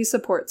sport. He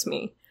supports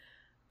me.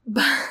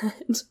 But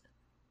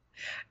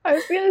I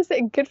was going to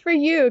say, good for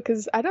you,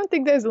 because I don't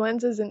think there's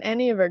lenses in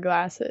any of her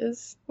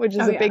glasses, which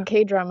is a big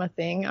K-drama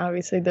thing.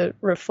 Obviously, the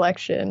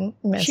reflection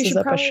messes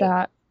up a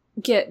shot.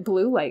 Get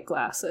blue light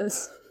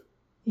glasses.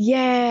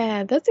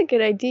 Yeah, that's a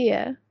good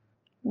idea.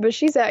 But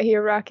she's out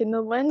here rocking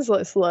the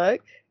lensless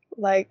look.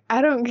 Like,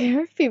 I don't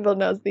care if people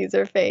know these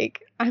are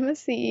fake. I'm a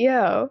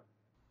CEO.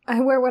 I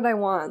wear what I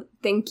want.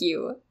 Thank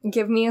you.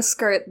 Give me a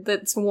skirt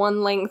that's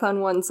one length on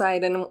one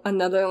side and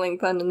another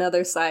length on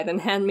another side,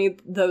 and hand me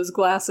those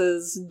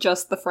glasses,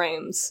 just the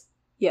frames.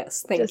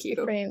 Yes, thank you.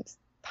 Just the frames.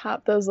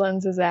 Pop those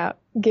lenses out.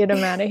 Get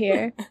them out of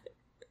here.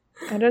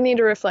 I don't need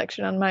a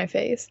reflection on my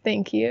face.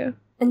 Thank you.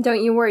 And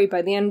don't you worry,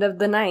 by the end of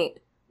the night,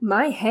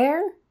 my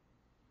hair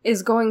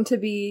is going to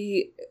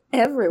be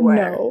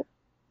everywhere.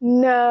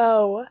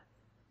 No.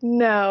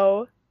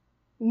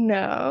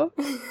 No.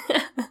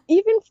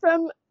 Even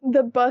from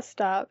the bus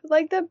stop,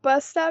 like the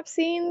bus stop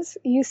scenes,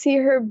 you see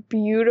her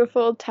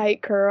beautiful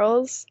tight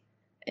curls,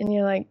 and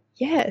you're like,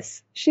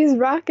 yes, she's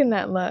rocking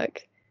that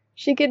look.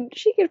 She could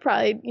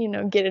probably,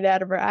 get it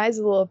out of her eyes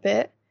a little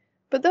bit,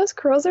 but those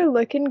curls are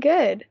looking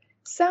good.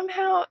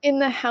 Somehow, in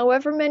the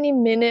however many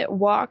minute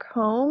walk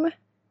home,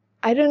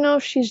 I don't know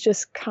if she's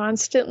just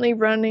constantly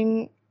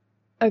running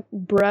a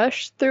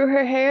brush through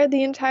her hair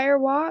the entire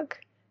walk,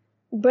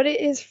 but it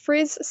is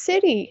Frizz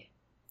City.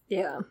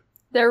 Yeah.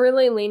 They're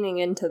really leaning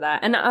into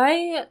that. And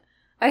I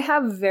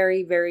have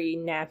very, very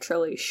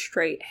naturally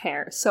straight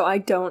hair, so I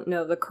don't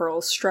know the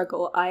curl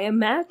struggle. I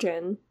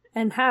imagine,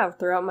 and have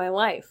throughout my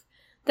life,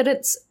 that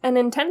it's an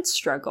intense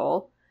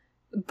struggle,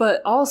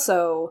 but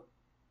also,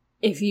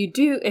 if you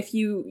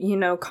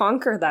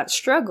conquer that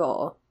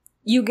struggle,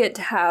 you get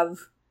to have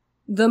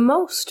the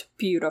most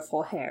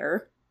beautiful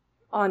hair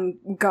on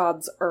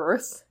God's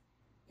earth,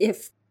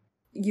 if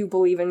you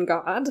believe in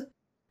God.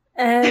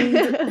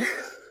 And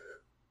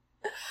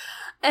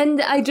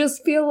and I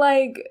just feel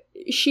like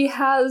she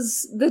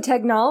has the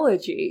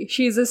technology.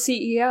 She's a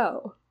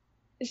CEO.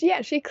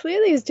 Yeah, she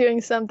clearly is doing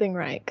something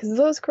right, because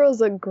those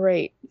curls look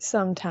great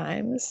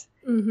sometimes.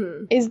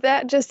 Mm-hmm. Is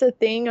that just a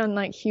thing on,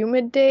 like,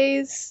 humid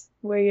days,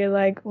 where you're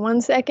like, 1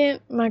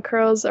 second, my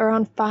curls are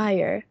on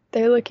fire.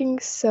 They're looking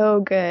so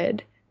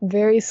good.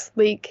 Very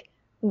sleek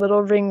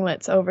little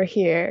ringlets over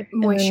here.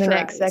 And then the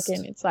next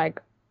second, it's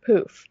like,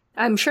 poof.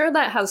 I'm sure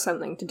that has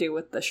something to do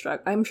with the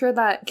struggle. I'm sure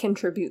that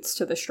contributes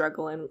to the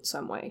struggle in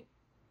some way.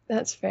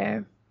 That's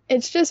fair.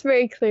 It's just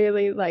very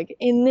clearly, like,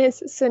 in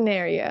this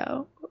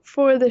scenario,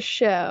 for the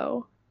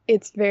show,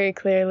 it's very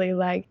clearly,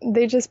 like,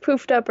 they just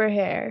poofed up her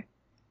hair.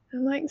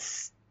 I'm like,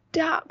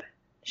 stop.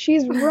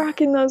 She's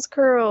rocking those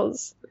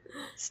curls.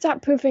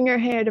 Stop poofing her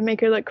hair to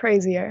make her look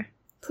crazier.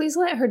 Please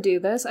let her do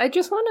this. I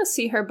just want to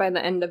see her by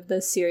the end of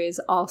this series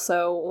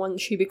also, when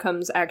she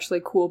becomes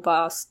actually Cool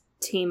Boss,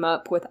 team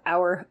up with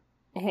our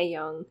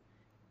Haeyoung.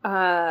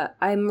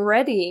 I'm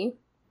ready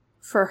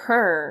for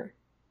her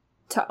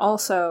to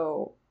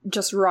also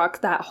just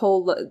rock that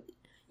whole,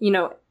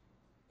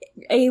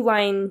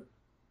 A-line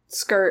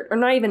skirt, or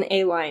not even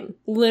A-line,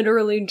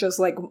 literally just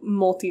like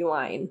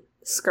multi-line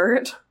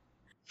skirt,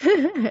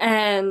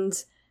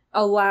 and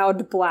a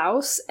loud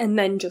blouse, and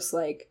then just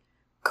like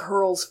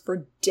curls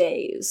for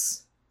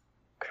days.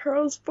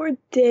 Curls for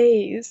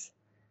days.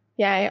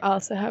 Yeah, I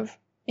also have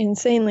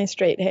insanely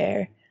straight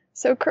hair.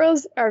 So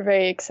curls are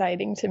very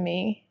exciting to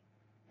me,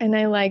 and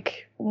I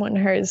like when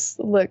hers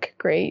look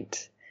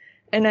great.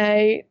 And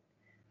I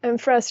am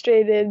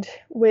frustrated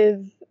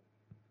with,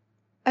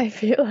 I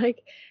feel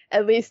like,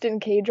 at least in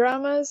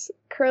K-dramas,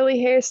 curly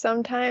hair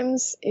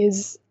sometimes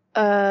is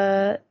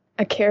a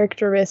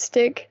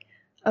characteristic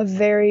of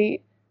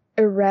very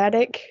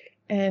erratic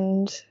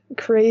and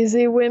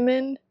crazy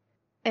women.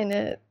 And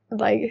that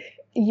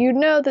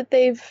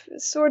they've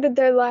sorted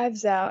their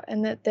lives out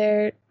and that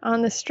they're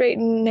on the straight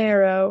and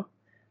narrow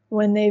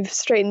when they've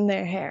straightened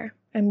their hair.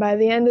 And by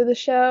the end of the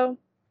show,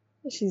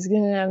 she's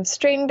going to have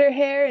straightened her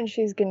hair and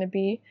she's going to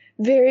be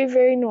very,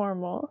 very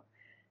normal.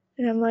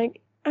 And I'm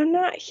like, I'm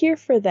not here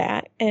for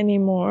that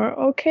anymore,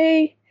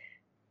 okay?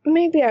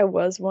 Maybe I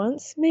was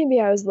once. Maybe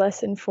I was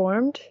less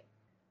informed.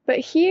 But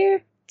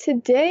here,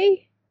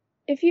 today,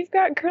 if you've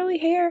got curly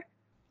hair,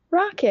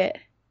 rock it.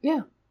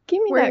 Yeah.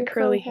 Give me that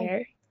curly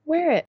hair.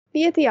 Wear it.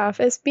 Be at the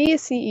office, be a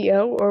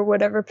CEO or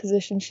whatever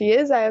position she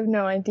is. I have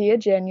no idea,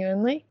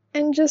 genuinely.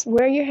 And just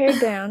wear your hair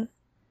down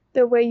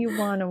the way you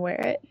want to wear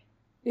it.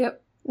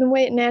 Yep. The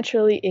way it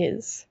naturally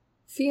is.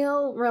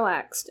 Feel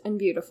relaxed and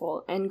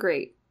beautiful and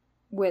great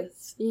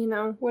with,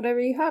 whatever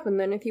you have. And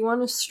then if you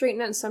want to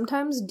straighten it,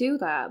 sometimes do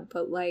that.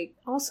 But,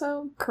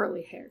 also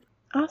curly hair.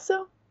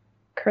 Also,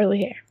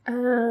 curly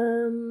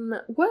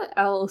hair. What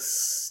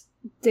else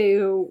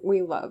do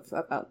we love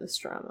about this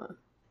drama?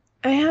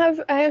 I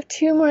have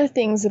 2 more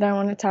things that I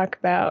want to talk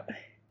about.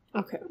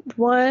 Okay.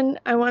 One,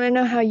 I want to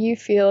know how you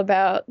feel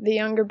about the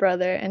younger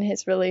brother and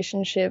his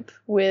relationship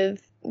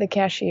with the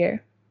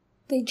cashier.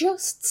 They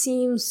just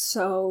seem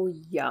so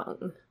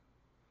young.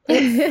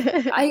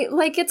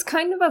 It's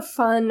kind of a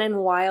fun and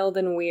wild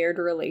and weird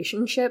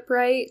relationship,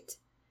 right?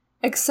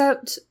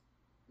 Except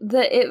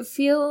that it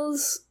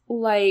feels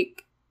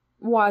like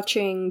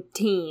watching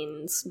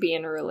teens be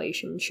in a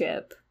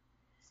relationship.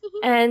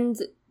 And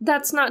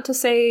that's not to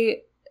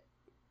say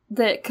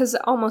that, because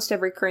almost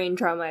every Korean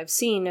drama I've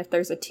seen, if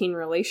there's a teen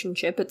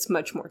relationship, it's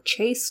much more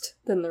chaste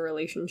than the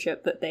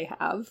relationship that they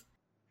have.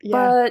 Yeah.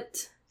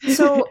 But,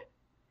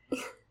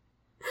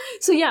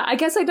 so yeah, I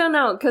guess I don't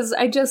know, because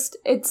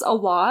it's a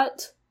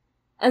lot,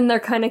 and they're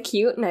kind of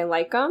cute, and I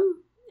like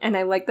them, and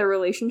I like their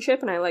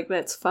relationship, and I like that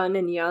it's fun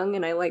and young,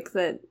 and I like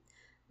that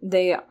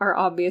they are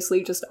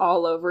obviously just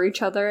all over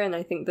each other, and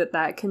I think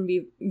that can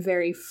be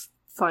very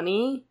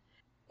funny.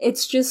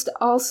 It's just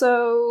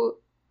also,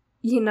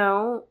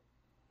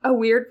 a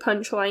weird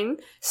punchline.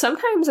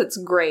 Sometimes it's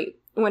great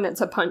when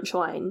it's a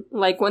punchline,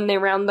 like when they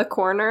round the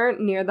corner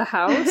near the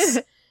house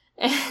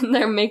and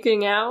they're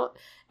making out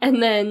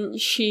And then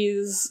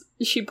she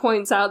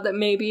points out that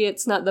maybe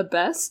it's not the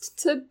best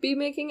to be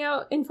making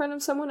out in front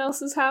of someone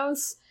else's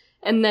house.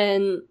 And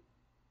then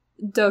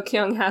Do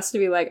Kyung has to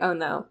be like, oh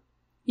no,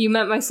 you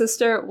met my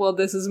sister? Well,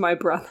 this is my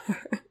brother.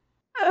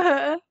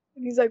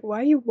 He's like, why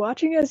are you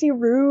watching us, you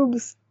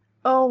rubes?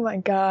 Oh my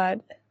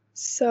god.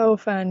 So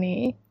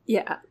funny.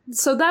 Yeah,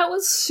 so that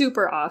was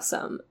super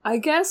awesome. I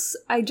guess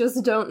I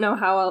just don't know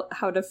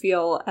how to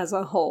feel as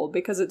a whole,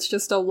 because it's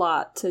just a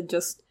lot to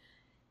just,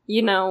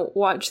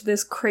 watch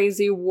this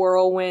crazy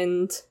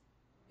whirlwind,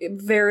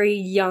 very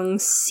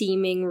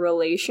young-seeming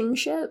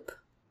relationship.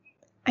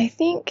 I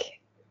think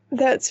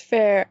that's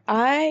fair.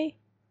 I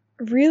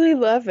really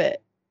love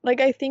it.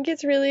 Like, I think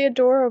it's really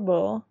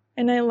adorable,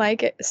 and I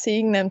like it,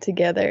 seeing them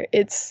together.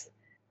 It's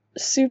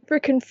super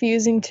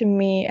confusing to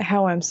me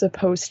how I'm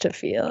supposed to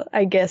feel,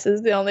 I guess,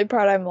 is the only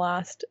part I'm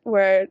lost,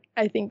 where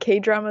I think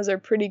K-dramas are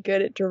pretty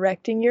good at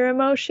directing your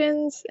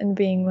emotions and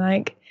being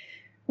like,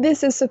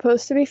 this is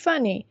supposed to be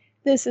funny,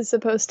 this is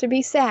supposed to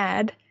be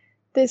sad,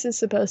 this is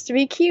supposed to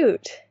be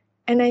cute.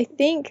 And I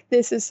think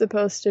this is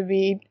supposed to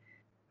be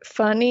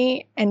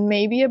funny and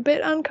maybe a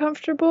bit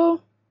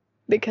uncomfortable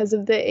because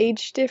of the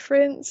age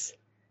difference,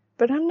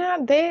 but I'm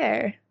not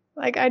there.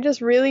 Like, I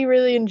just really,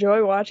 really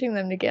enjoy watching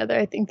them together.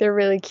 I think they're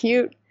really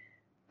cute.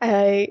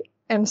 I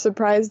am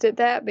surprised at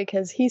that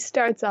because he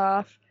starts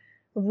off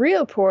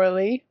real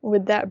poorly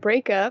with that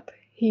breakup.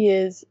 He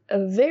is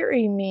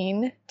very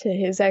mean to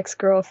his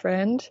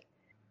ex-girlfriend,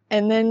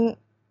 and then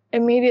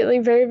immediately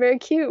very, very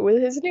cute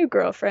with his new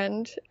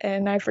girlfriend,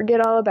 and I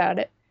forget all about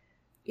it.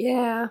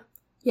 Yeah.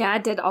 Yeah, I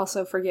did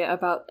also forget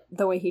about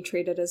the way he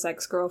treated his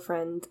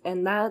ex-girlfriend,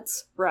 and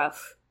that's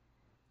rough.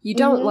 You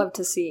don't love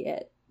to see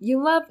it.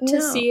 You love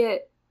to see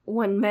it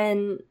when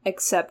men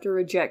accept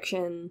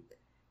rejection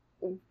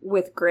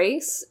with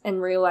grace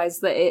and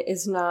realize that it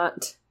is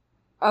not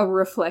a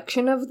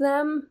reflection of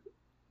them.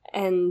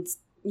 And,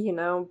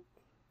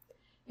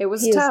 it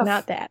was tough. He is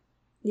not that.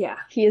 Yeah.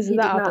 He is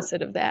the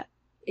opposite of that.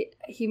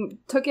 He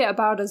took it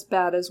about as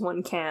bad as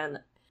one can,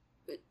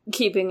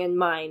 keeping in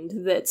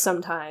mind that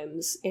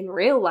sometimes in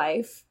real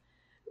life,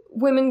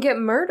 women get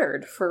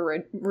murdered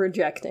for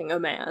rejecting a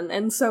man,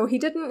 and so he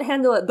didn't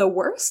handle it the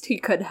worst he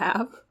could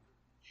have.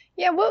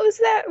 Yeah, what was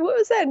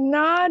that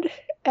nod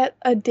at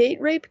a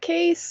date rape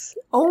case?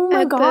 Oh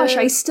my gosh,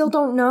 I still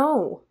don't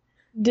know.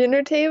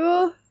 Dinner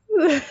table?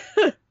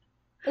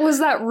 Was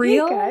that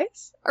real? Hey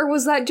guys. Or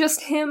was that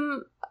just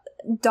him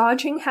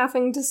dodging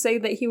having to say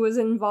that he was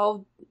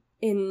involved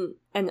in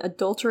an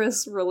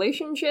adulterous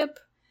relationship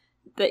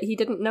that he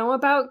didn't know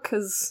about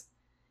because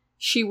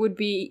she would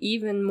be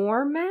even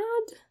more mad?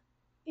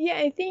 Yeah,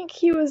 I think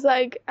he was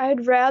like,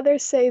 I'd rather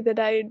say that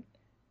I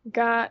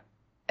got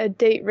a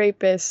date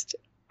rapist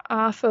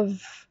off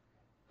of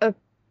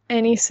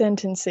any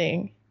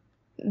sentencing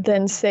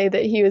than say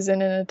that he was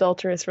in an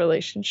adulterous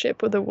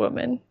relationship with a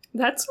woman.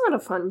 That's not a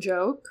fun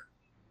joke.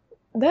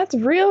 That's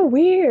real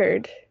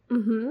weird.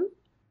 Mm-hmm.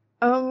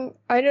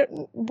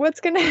 What's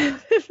gonna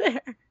happen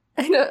there?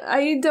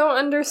 I don't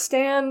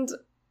understand.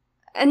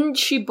 And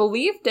she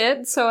believed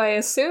it, so I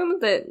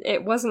assumed that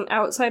it wasn't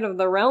outside of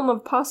the realm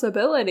of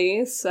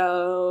possibility,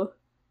 so...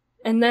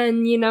 And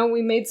then,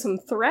 we made some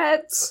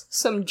threats,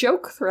 some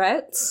joke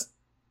threats,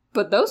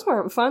 but those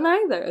weren't fun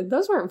either.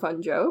 Those weren't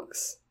fun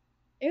jokes.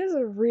 It was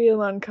a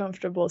real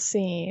uncomfortable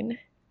scene.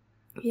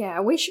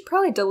 Yeah, we should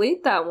probably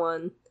delete that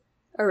one.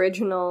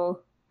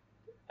 Original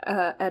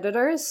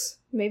editors.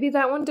 Maybe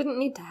that one didn't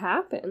need to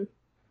happen.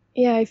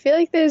 Yeah, I feel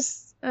like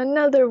there's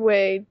another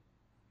way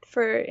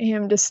for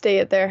him to stay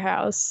at their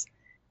house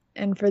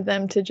and for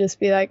them to just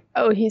be like,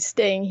 oh, he's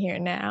staying here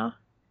now.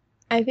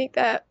 I think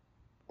that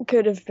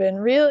could have been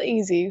real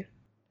easy.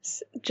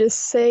 Just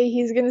say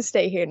he's gonna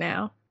stay here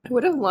now. I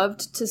would have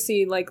loved to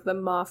see, the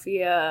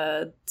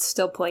mafia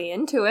still play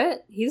into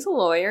it. He's a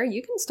lawyer.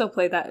 You can still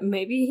play that.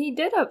 Maybe he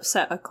did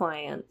upset a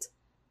client.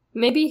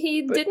 Maybe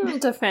he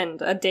didn't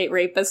defend a date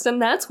rapist,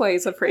 and that's why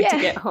he's afraid to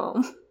get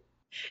home.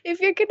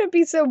 If you're gonna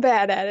be so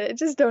bad at it,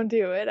 just don't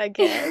do it, I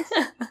guess.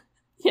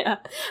 Yeah,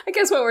 I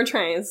guess what we're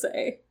trying to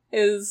say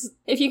is,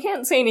 if you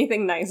can't say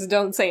anything nice,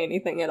 don't say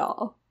anything at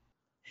all.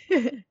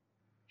 So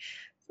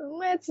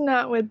let's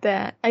not with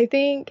that. I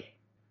think...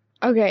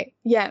 Okay,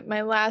 yeah,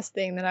 my last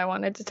thing that I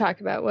wanted to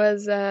talk about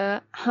was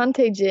Han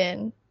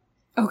Tae-jin.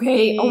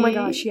 Okay, oh my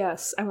gosh,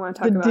 yes, I want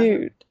to talk about the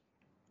dude. him.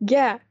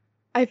 Yeah,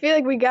 I feel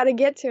like we gotta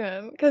get to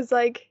him, because,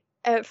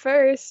 at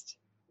first,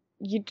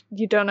 you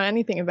don't know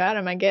anything about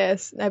him, I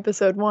guess.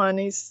 Episode 1,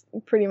 he's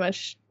pretty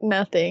much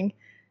nothing.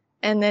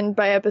 And then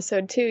by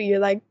episode 2, you're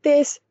like,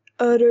 this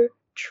utter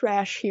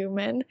trash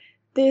human,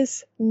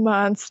 this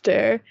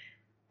monster.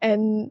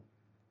 And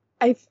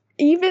I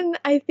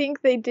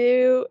think they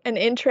do an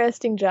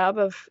interesting job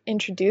of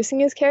introducing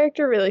his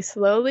character really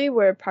slowly,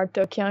 where Park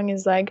Do-kyung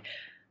is like,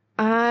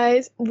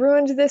 I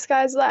ruined this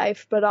guy's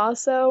life, but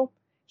also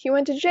he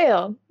went to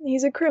jail.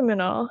 He's a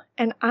criminal.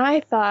 And I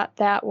thought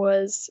that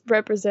was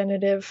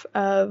representative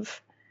of,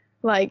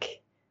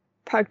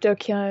 Park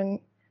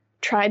Do-kyung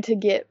tried to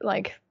get,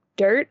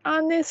 dirt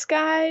on this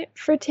guy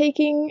for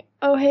taking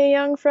Oh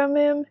Hae-young from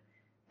him.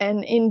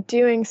 and in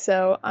doing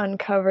so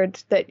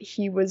uncovered that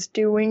he was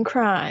doing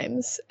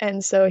crimes.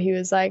 And so he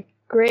was like,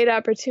 great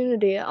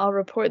opportunity, I'll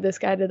report this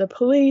guy to the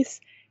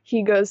police.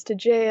 He goes to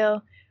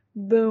jail.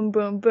 Boom,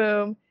 boom,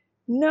 boom.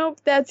 Nope,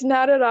 that's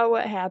not at all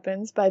what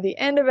happens. By the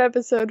end of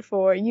episode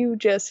 4, you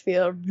just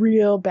feel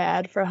real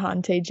bad for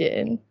Han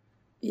Tae-jin.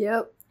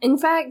 Yep. In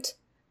fact,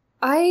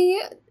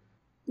 I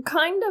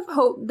kind of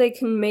hope they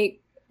can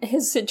make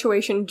his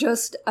situation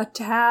just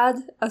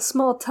a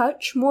small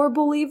touch more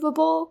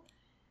believable,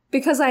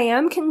 because I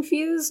am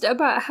confused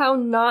about how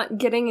not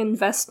getting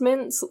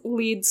investments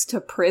leads to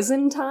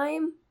prison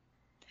time.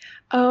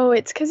 Oh,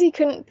 it's because he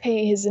couldn't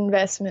pay his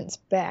investments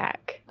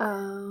back.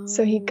 Oh.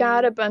 So he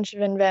got a bunch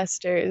of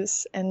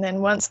investors, and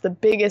then once the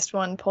biggest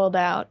one pulled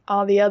out,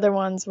 all the other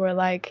ones were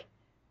like,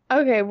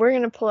 okay, we're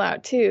going to pull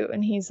out too.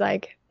 And he's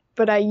like,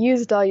 but I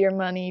used all your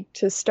money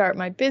to start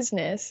my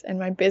business, and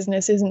my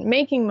business isn't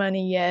making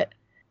money yet,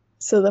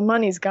 so the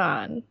money's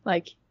gone.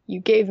 Like,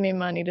 you gave me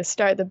money to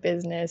start the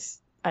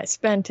business, I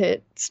spent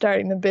it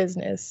starting the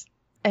business,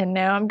 and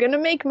now I'm going to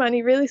make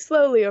money really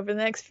slowly over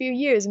the next few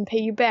years and pay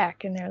you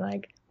back. And they're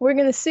like, we're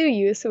going to sue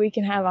you so we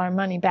can have our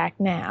money back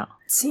now.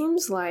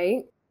 Seems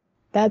like.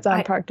 That's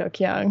on Park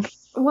Do-kyung.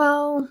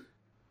 Well,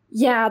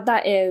 yeah,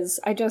 that is.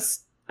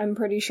 I'm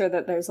pretty sure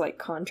that there's, like,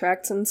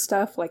 contracts and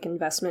stuff, like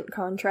investment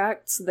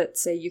contracts, that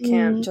say you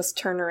can't just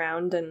turn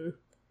around and,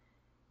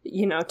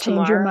 tomorrow.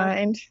 Change your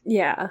mind.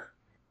 Yeah.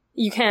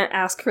 You can't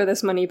ask for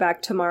this money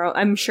back tomorrow.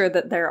 I'm sure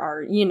that there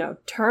are,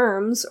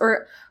 terms,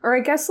 or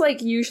I guess,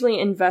 like, usually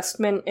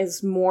investment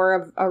is more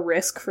of a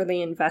risk for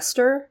the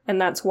investor,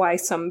 and that's why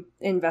some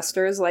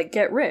investors, like,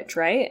 get rich,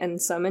 right? And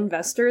some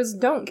investors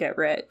don't get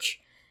rich.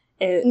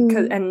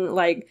 And,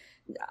 like,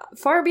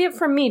 far be it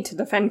from me to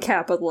defend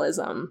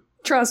capitalism.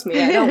 Trust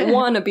me, I don't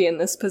want to be in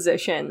this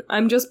position.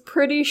 I'm just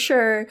pretty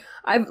sure,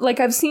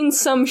 I've seen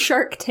some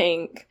Shark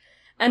Tank,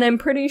 and I'm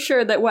pretty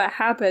sure that what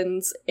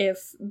happens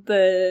if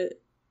the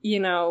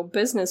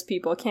business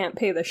people can't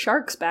pay the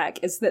sharks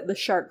back is that the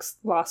sharks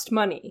lost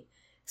money.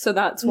 So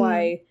that's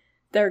why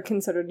they're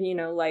considered,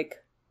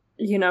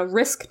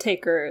 risk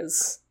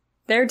takers.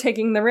 They're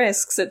taking the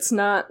risks. It's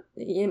not,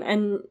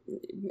 and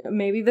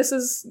maybe this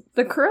is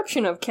the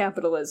corruption of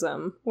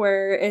capitalism,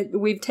 where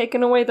we've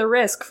taken away the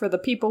risk for the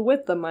people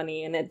with the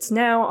money, and it's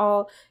now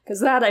all, because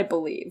that I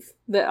believe,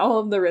 that all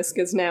of the risk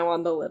is now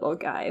on the little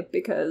guy,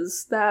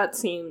 because that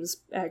seems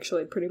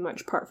actually pretty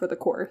much par for the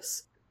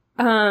course.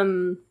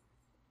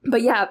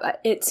 But yeah,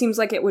 it seems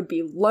like it would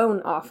be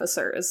loan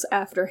officers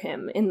after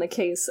him in the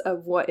case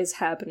of what is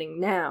happening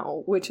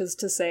now, which is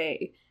to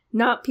say,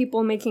 not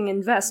people making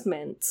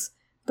investments,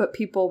 but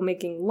people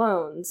making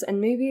loans. And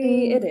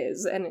maybe it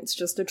is, and it's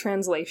just a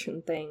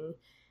translation thing.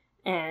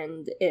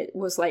 And it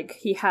was like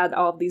he had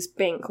all these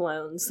bank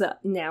loans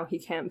that now he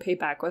can't pay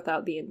back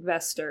without the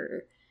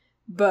investor.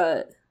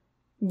 But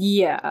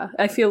yeah,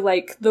 I feel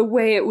like the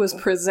way it was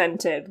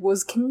presented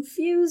was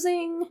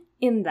confusing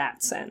in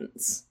that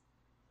sense.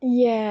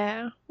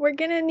 Yeah, we're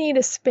gonna need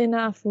a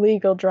spin-off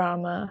legal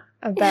drama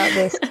about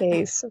this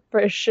case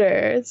for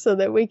sure, so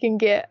that we can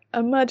get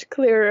a much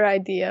clearer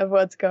idea of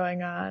what's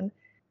going on.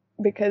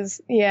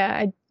 Because,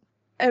 yeah,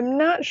 I'm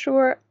not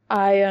sure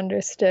I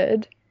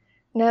understood.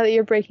 Now that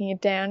you're breaking it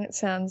down, it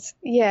sounds,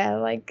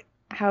 like,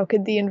 how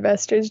could the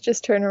investors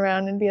just turn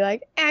around and be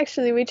like,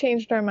 actually, we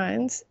changed our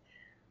minds?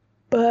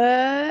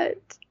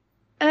 But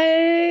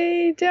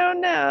I don't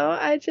know.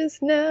 I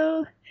just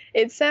know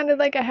it sounded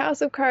like a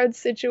House of Cards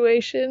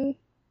situation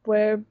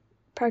where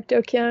Park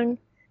Do-kyung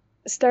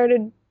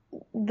started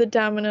the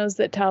dominoes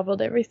that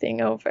toppled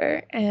everything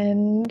over,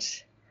 and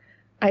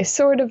I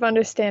sort of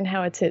understand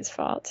how it's his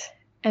fault.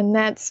 And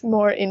that's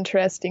more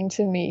interesting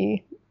to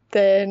me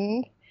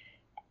than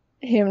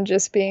him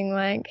just being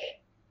like,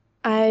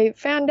 I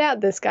found out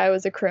this guy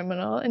was a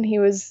criminal and he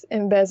was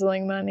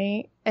embezzling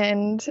money,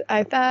 and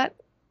I thought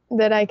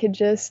that I could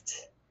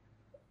just,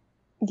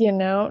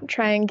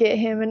 try and get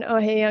him and Oh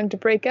Hae-young to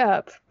break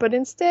up. But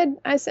instead,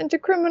 I sent a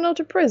criminal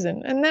to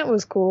prison, and that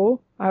was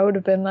cool. I would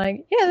have been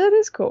like, yeah, that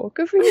is cool.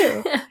 Good for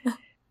you.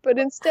 But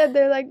instead,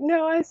 they're like,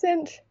 no, I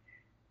sent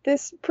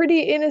this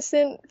pretty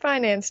innocent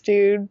finance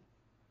dude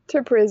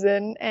to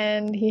prison,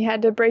 and he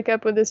had to break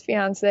up with his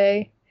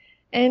fiancée,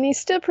 and he's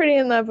still pretty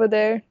in love with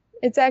her.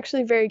 It's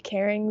actually very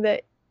caring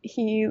that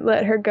he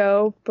let her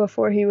go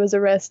before he was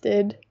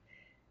arrested.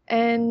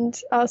 And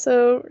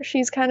also,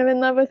 she's kind of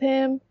in love with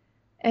him.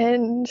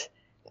 And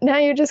now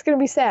you're just going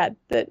to be sad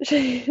that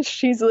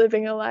she's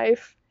living a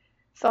life,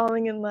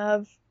 falling in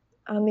love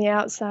on the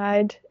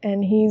outside,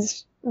 and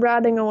he's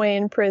rotting away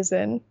in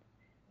prison.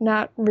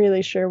 Not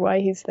really sure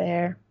why he's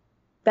there.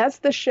 That's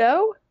the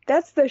show?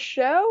 That's the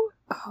show?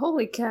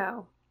 Holy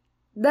cow.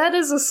 That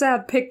is a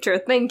sad picture.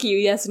 Thank you.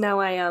 Yes, now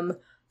I am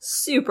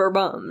super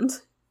bummed.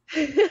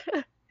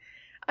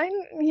 I'm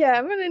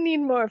going to need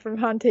more from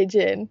Han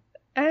Tae-jin.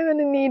 I'm going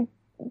to need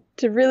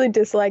to really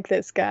dislike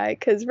this guy,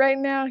 because right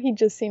now he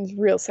just seems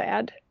real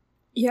sad.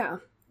 Yeah.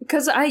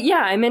 Because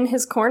I'm in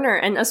his corner,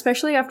 and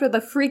especially after the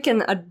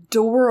freaking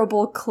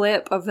adorable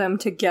clip of them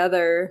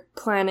together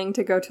planning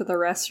to go to the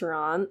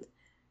restaurant.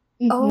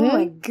 Oh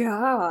my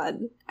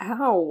god.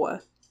 Ow.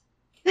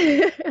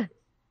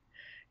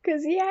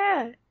 Because,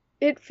 yeah,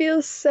 it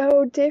feels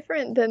so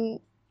different than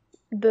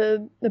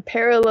the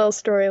parallel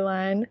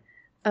storyline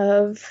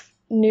of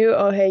new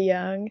Oh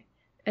Hae-young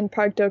and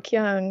Park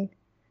Do-kyung,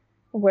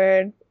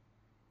 where,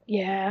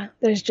 yeah,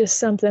 there's just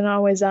something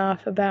always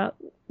off about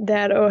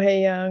that Oh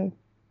Hae-young.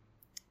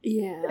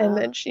 Yeah. And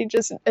then she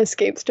just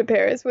escapes to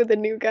Paris with a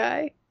new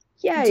guy.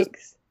 Yikes.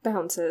 Just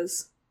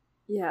bounces.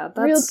 Yeah,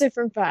 that's... real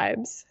different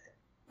vibes.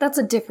 That's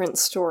a different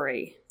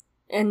story.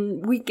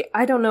 And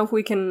I don't know if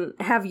we can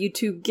have you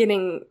two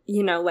getting,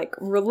 like,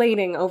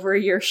 relating over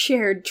your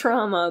shared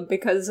trauma,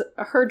 because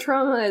her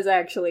trauma is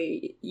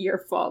actually your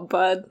fault,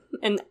 bud.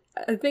 And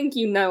I think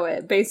you know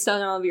it, based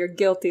on all of your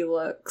guilty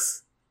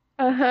looks.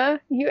 Uh-huh,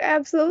 you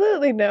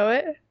absolutely know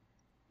it.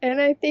 And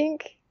I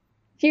think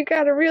you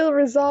gotta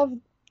resolve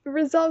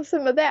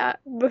some of that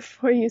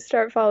before you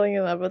start falling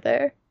in love with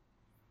her.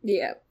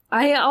 Yeah.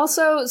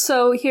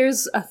 So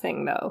here's a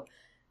thing, though.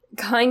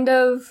 Kind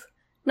of...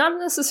 not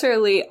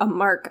necessarily a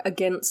mark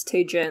against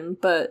Taejin,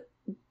 but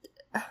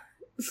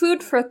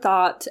food for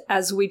thought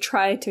as we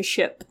try to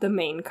ship the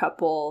main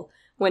couple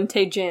when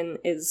Taejin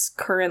is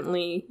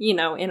currently, in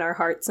our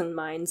hearts and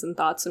minds and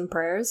thoughts and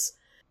prayers.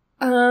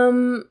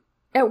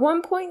 At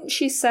one point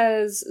she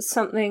says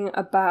something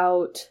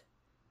about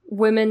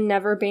women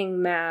never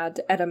being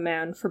mad at a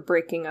man for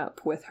breaking up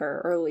with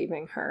her or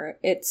leaving her.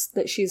 It's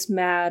that she's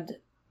mad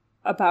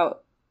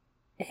about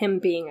him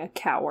being a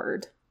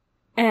coward.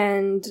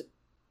 And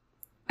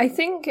I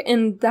think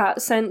in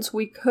that sense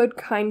we could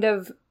kind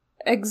of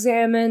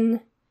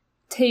examine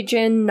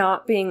Taejin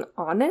not being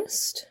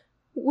honest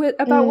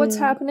about what's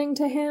happening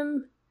to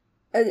him.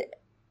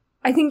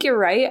 I think you're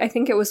right. I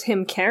think it was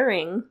him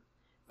caring.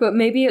 But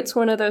maybe it's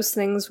one of those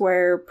things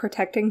where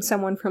protecting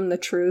someone from the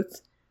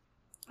truth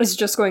is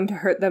just going to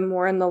hurt them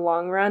more in the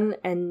long run,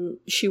 and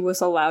she was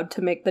allowed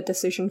to make the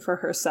decision for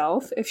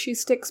herself if she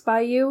sticks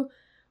by you.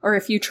 Or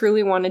if you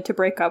truly wanted to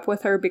break up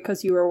with her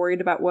because you were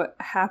worried about what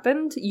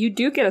happened, you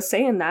do get a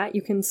say in that.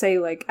 You can say,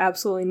 like,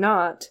 absolutely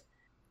not.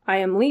 I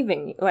am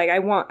leaving. Like,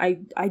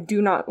 I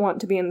do not want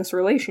to be in this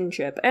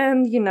relationship.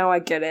 And, I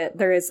get it.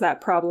 There is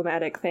that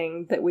problematic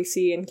thing that we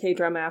see in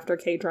K-drama after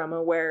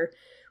K-drama where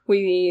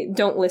we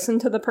don't listen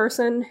to the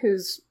person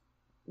who's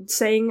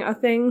saying a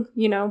thing,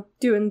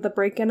 doing the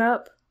breaking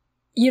up.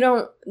 You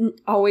don't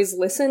always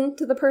listen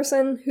to the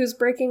person who's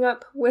breaking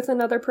up with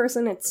another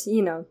person. It's,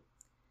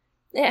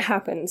 it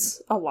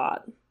happens a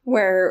lot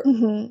where,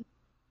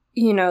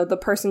 the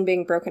person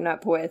being broken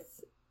up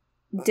with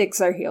digs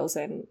their heels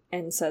in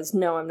and says,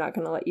 no, I'm not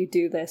going to let you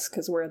do this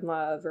because we're in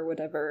love or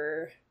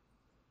whatever.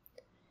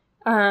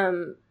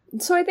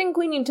 So I think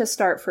we need to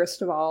start,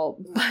 first of all,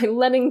 by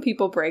letting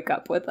people break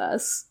up with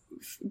us,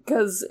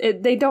 because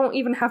they don't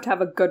even have to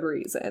have a good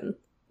reason,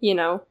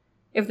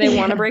 If they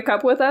want to break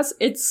up with us,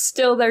 it's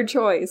still their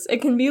choice.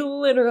 It can be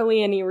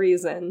literally any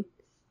reason.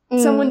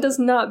 Someone does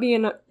not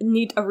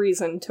need a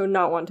reason to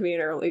not want to be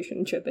in a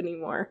relationship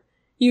anymore.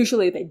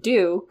 Usually they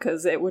do,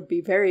 because it would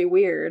be very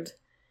weird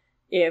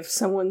if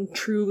someone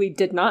truly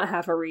did not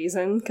have a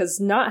reason,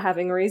 because not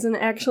having a reason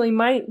actually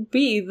might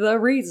be the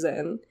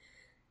reason.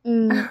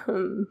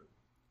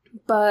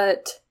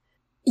 But,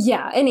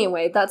 yeah,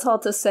 anyway, that's all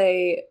to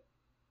say,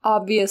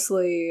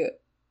 obviously,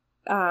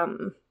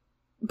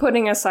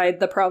 putting aside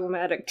the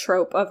problematic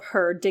trope of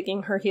her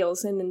digging her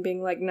heels in and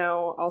being like,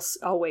 no,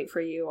 I'll wait for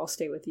you, I'll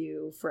stay with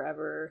you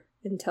forever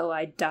until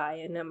I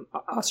die and am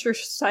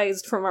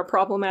ostracized from our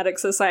problematic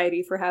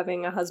society for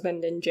having a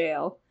husband in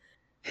jail.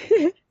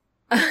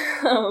 I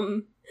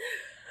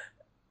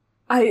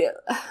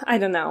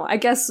don't know. I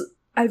guess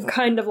I've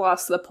kind of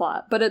lost the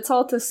plot, but it's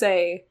all to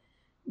say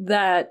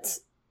that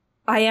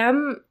I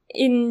am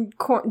in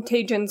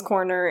Taejin's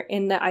corner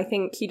in that I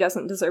think he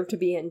doesn't deserve to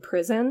be in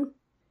prison.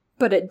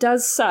 But it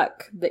does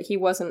suck that he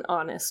wasn't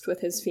honest with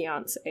his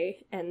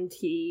fiancé, and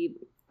he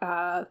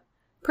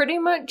pretty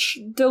much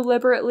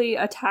deliberately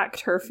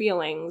attacked her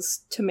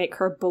feelings to make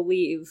her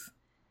believe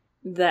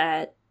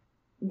that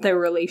their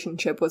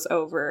relationship was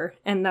over,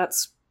 and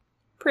that's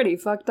pretty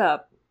fucked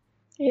up.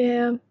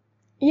 Yeah.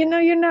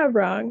 You're not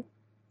wrong.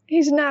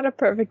 He's not a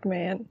perfect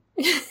man.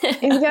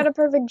 He's got a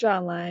perfect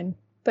jawline,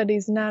 but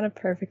he's not a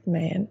perfect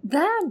man.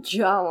 That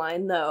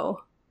jawline,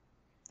 though.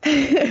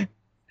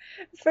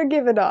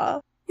 Forgive it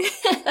all.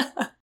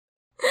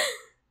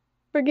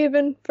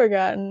 Forgiven,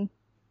 forgotten.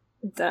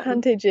 Done.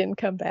 Han Tae-jin,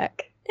 come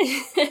back.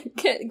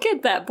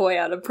 Get that boy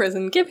out of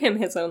prison. Give him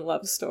his own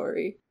love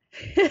story.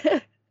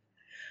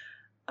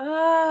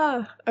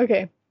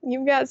 Okay.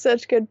 You've got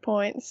such good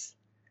points.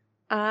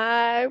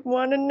 I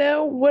want to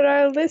know what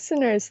our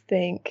listeners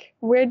think.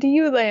 Where do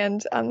you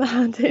land on the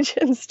Han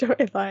Tae-jin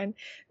storyline?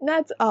 And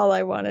that's all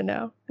I want to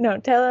know. No,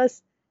 tell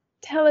us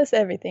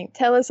everything.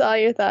 Tell us all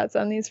your thoughts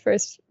on these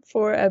first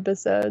 4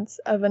 episodes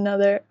of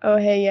another Oh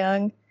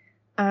Hae-young.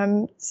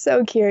 I'm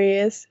so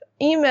curious.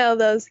 Email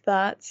those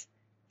thoughts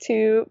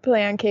to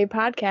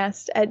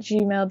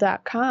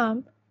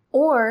playonkpodcast@gmail.com,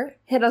 Or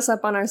hit us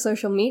up on our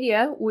social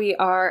media. We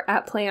are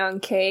at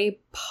PlayOnK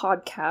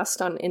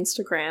Podcast on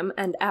Instagram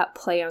and at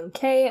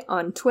PlayOnK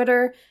on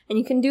Twitter. And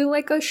you can do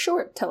like a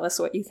short tell us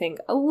what you think.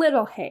 A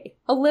little hey.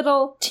 A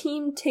little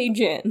Team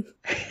Taejin.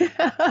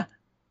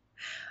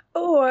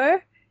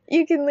 Or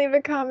you can leave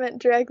a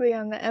comment directly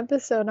on the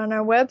episode on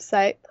our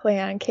website,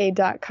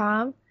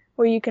 playonk.com,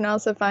 where you can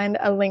also find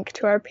a link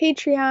to our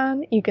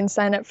Patreon. You can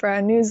sign up for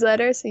our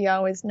newsletter so you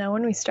always know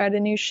when we start a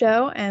new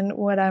show and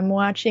what I'm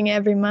watching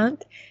every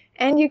month.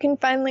 And you can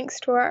find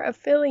links to our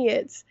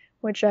affiliates,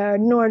 which are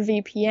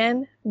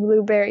NordVPN,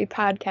 Blueberry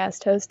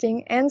Podcast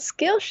Hosting, and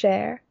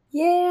Skillshare.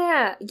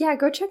 Yeah,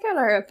 go check out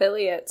our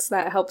affiliates.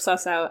 That helps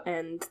us out,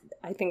 and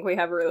I think we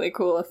have really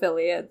cool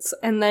affiliates.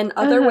 And then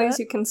other ways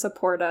you can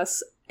support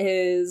us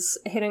is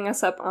hitting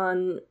us up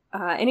on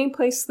any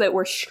place that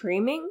we're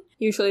streaming.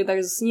 Usually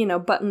there's,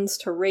 buttons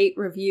to rate,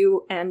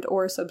 review, and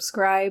or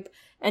subscribe.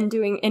 And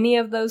doing any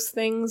of those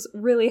things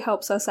really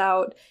helps us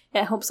out.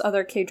 It helps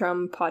other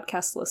K-drama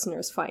podcast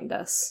listeners find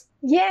us.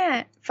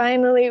 Yeah,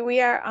 finally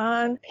we are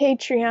on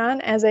Patreon.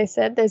 As I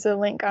said, there's a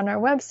link on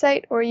our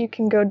website, or you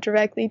can go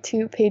directly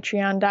to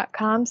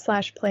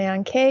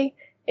patreon.com/playonk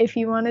if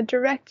you want to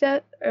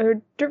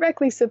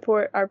directly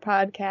support our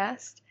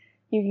podcast.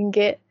 You can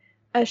get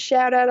a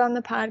shout out on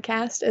the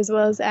podcast as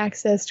well as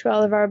access to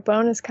all of our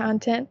bonus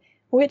content,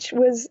 which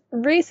was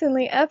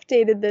recently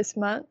updated this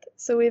month.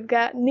 So we've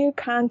got new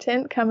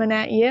content coming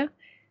at you.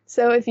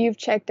 So if you've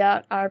checked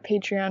out our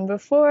Patreon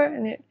before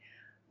and it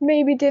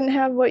maybe didn't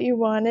have what you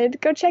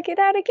wanted, go check it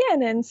out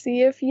again and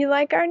see if you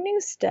like our new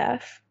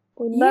stuff.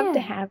 We'd love to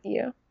have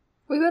you.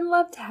 We would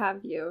love to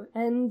have you.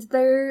 And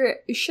there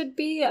should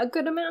be a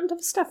good amount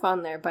of stuff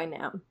on there by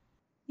now.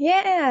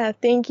 Yeah,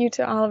 thank you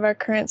to all of our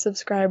current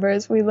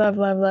subscribers. We love,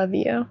 love, love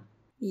you.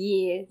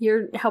 Yeah,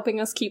 you're helping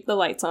us keep the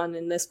lights on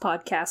in this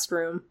podcast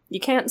room. You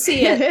can't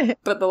see it,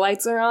 but the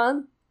lights are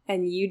on,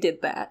 and you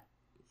did that.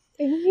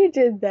 You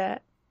did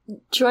that.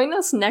 Join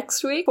us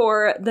next week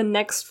for the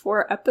next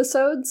 4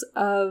 episodes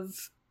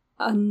of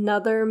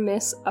Another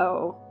Miss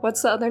O.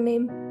 What's the other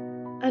name?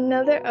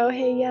 Another Oh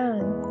Hey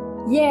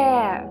Young.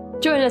 Yeah!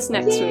 Join us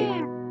next week.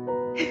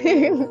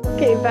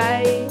 Okay,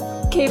 bye.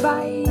 Okay,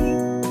 bye.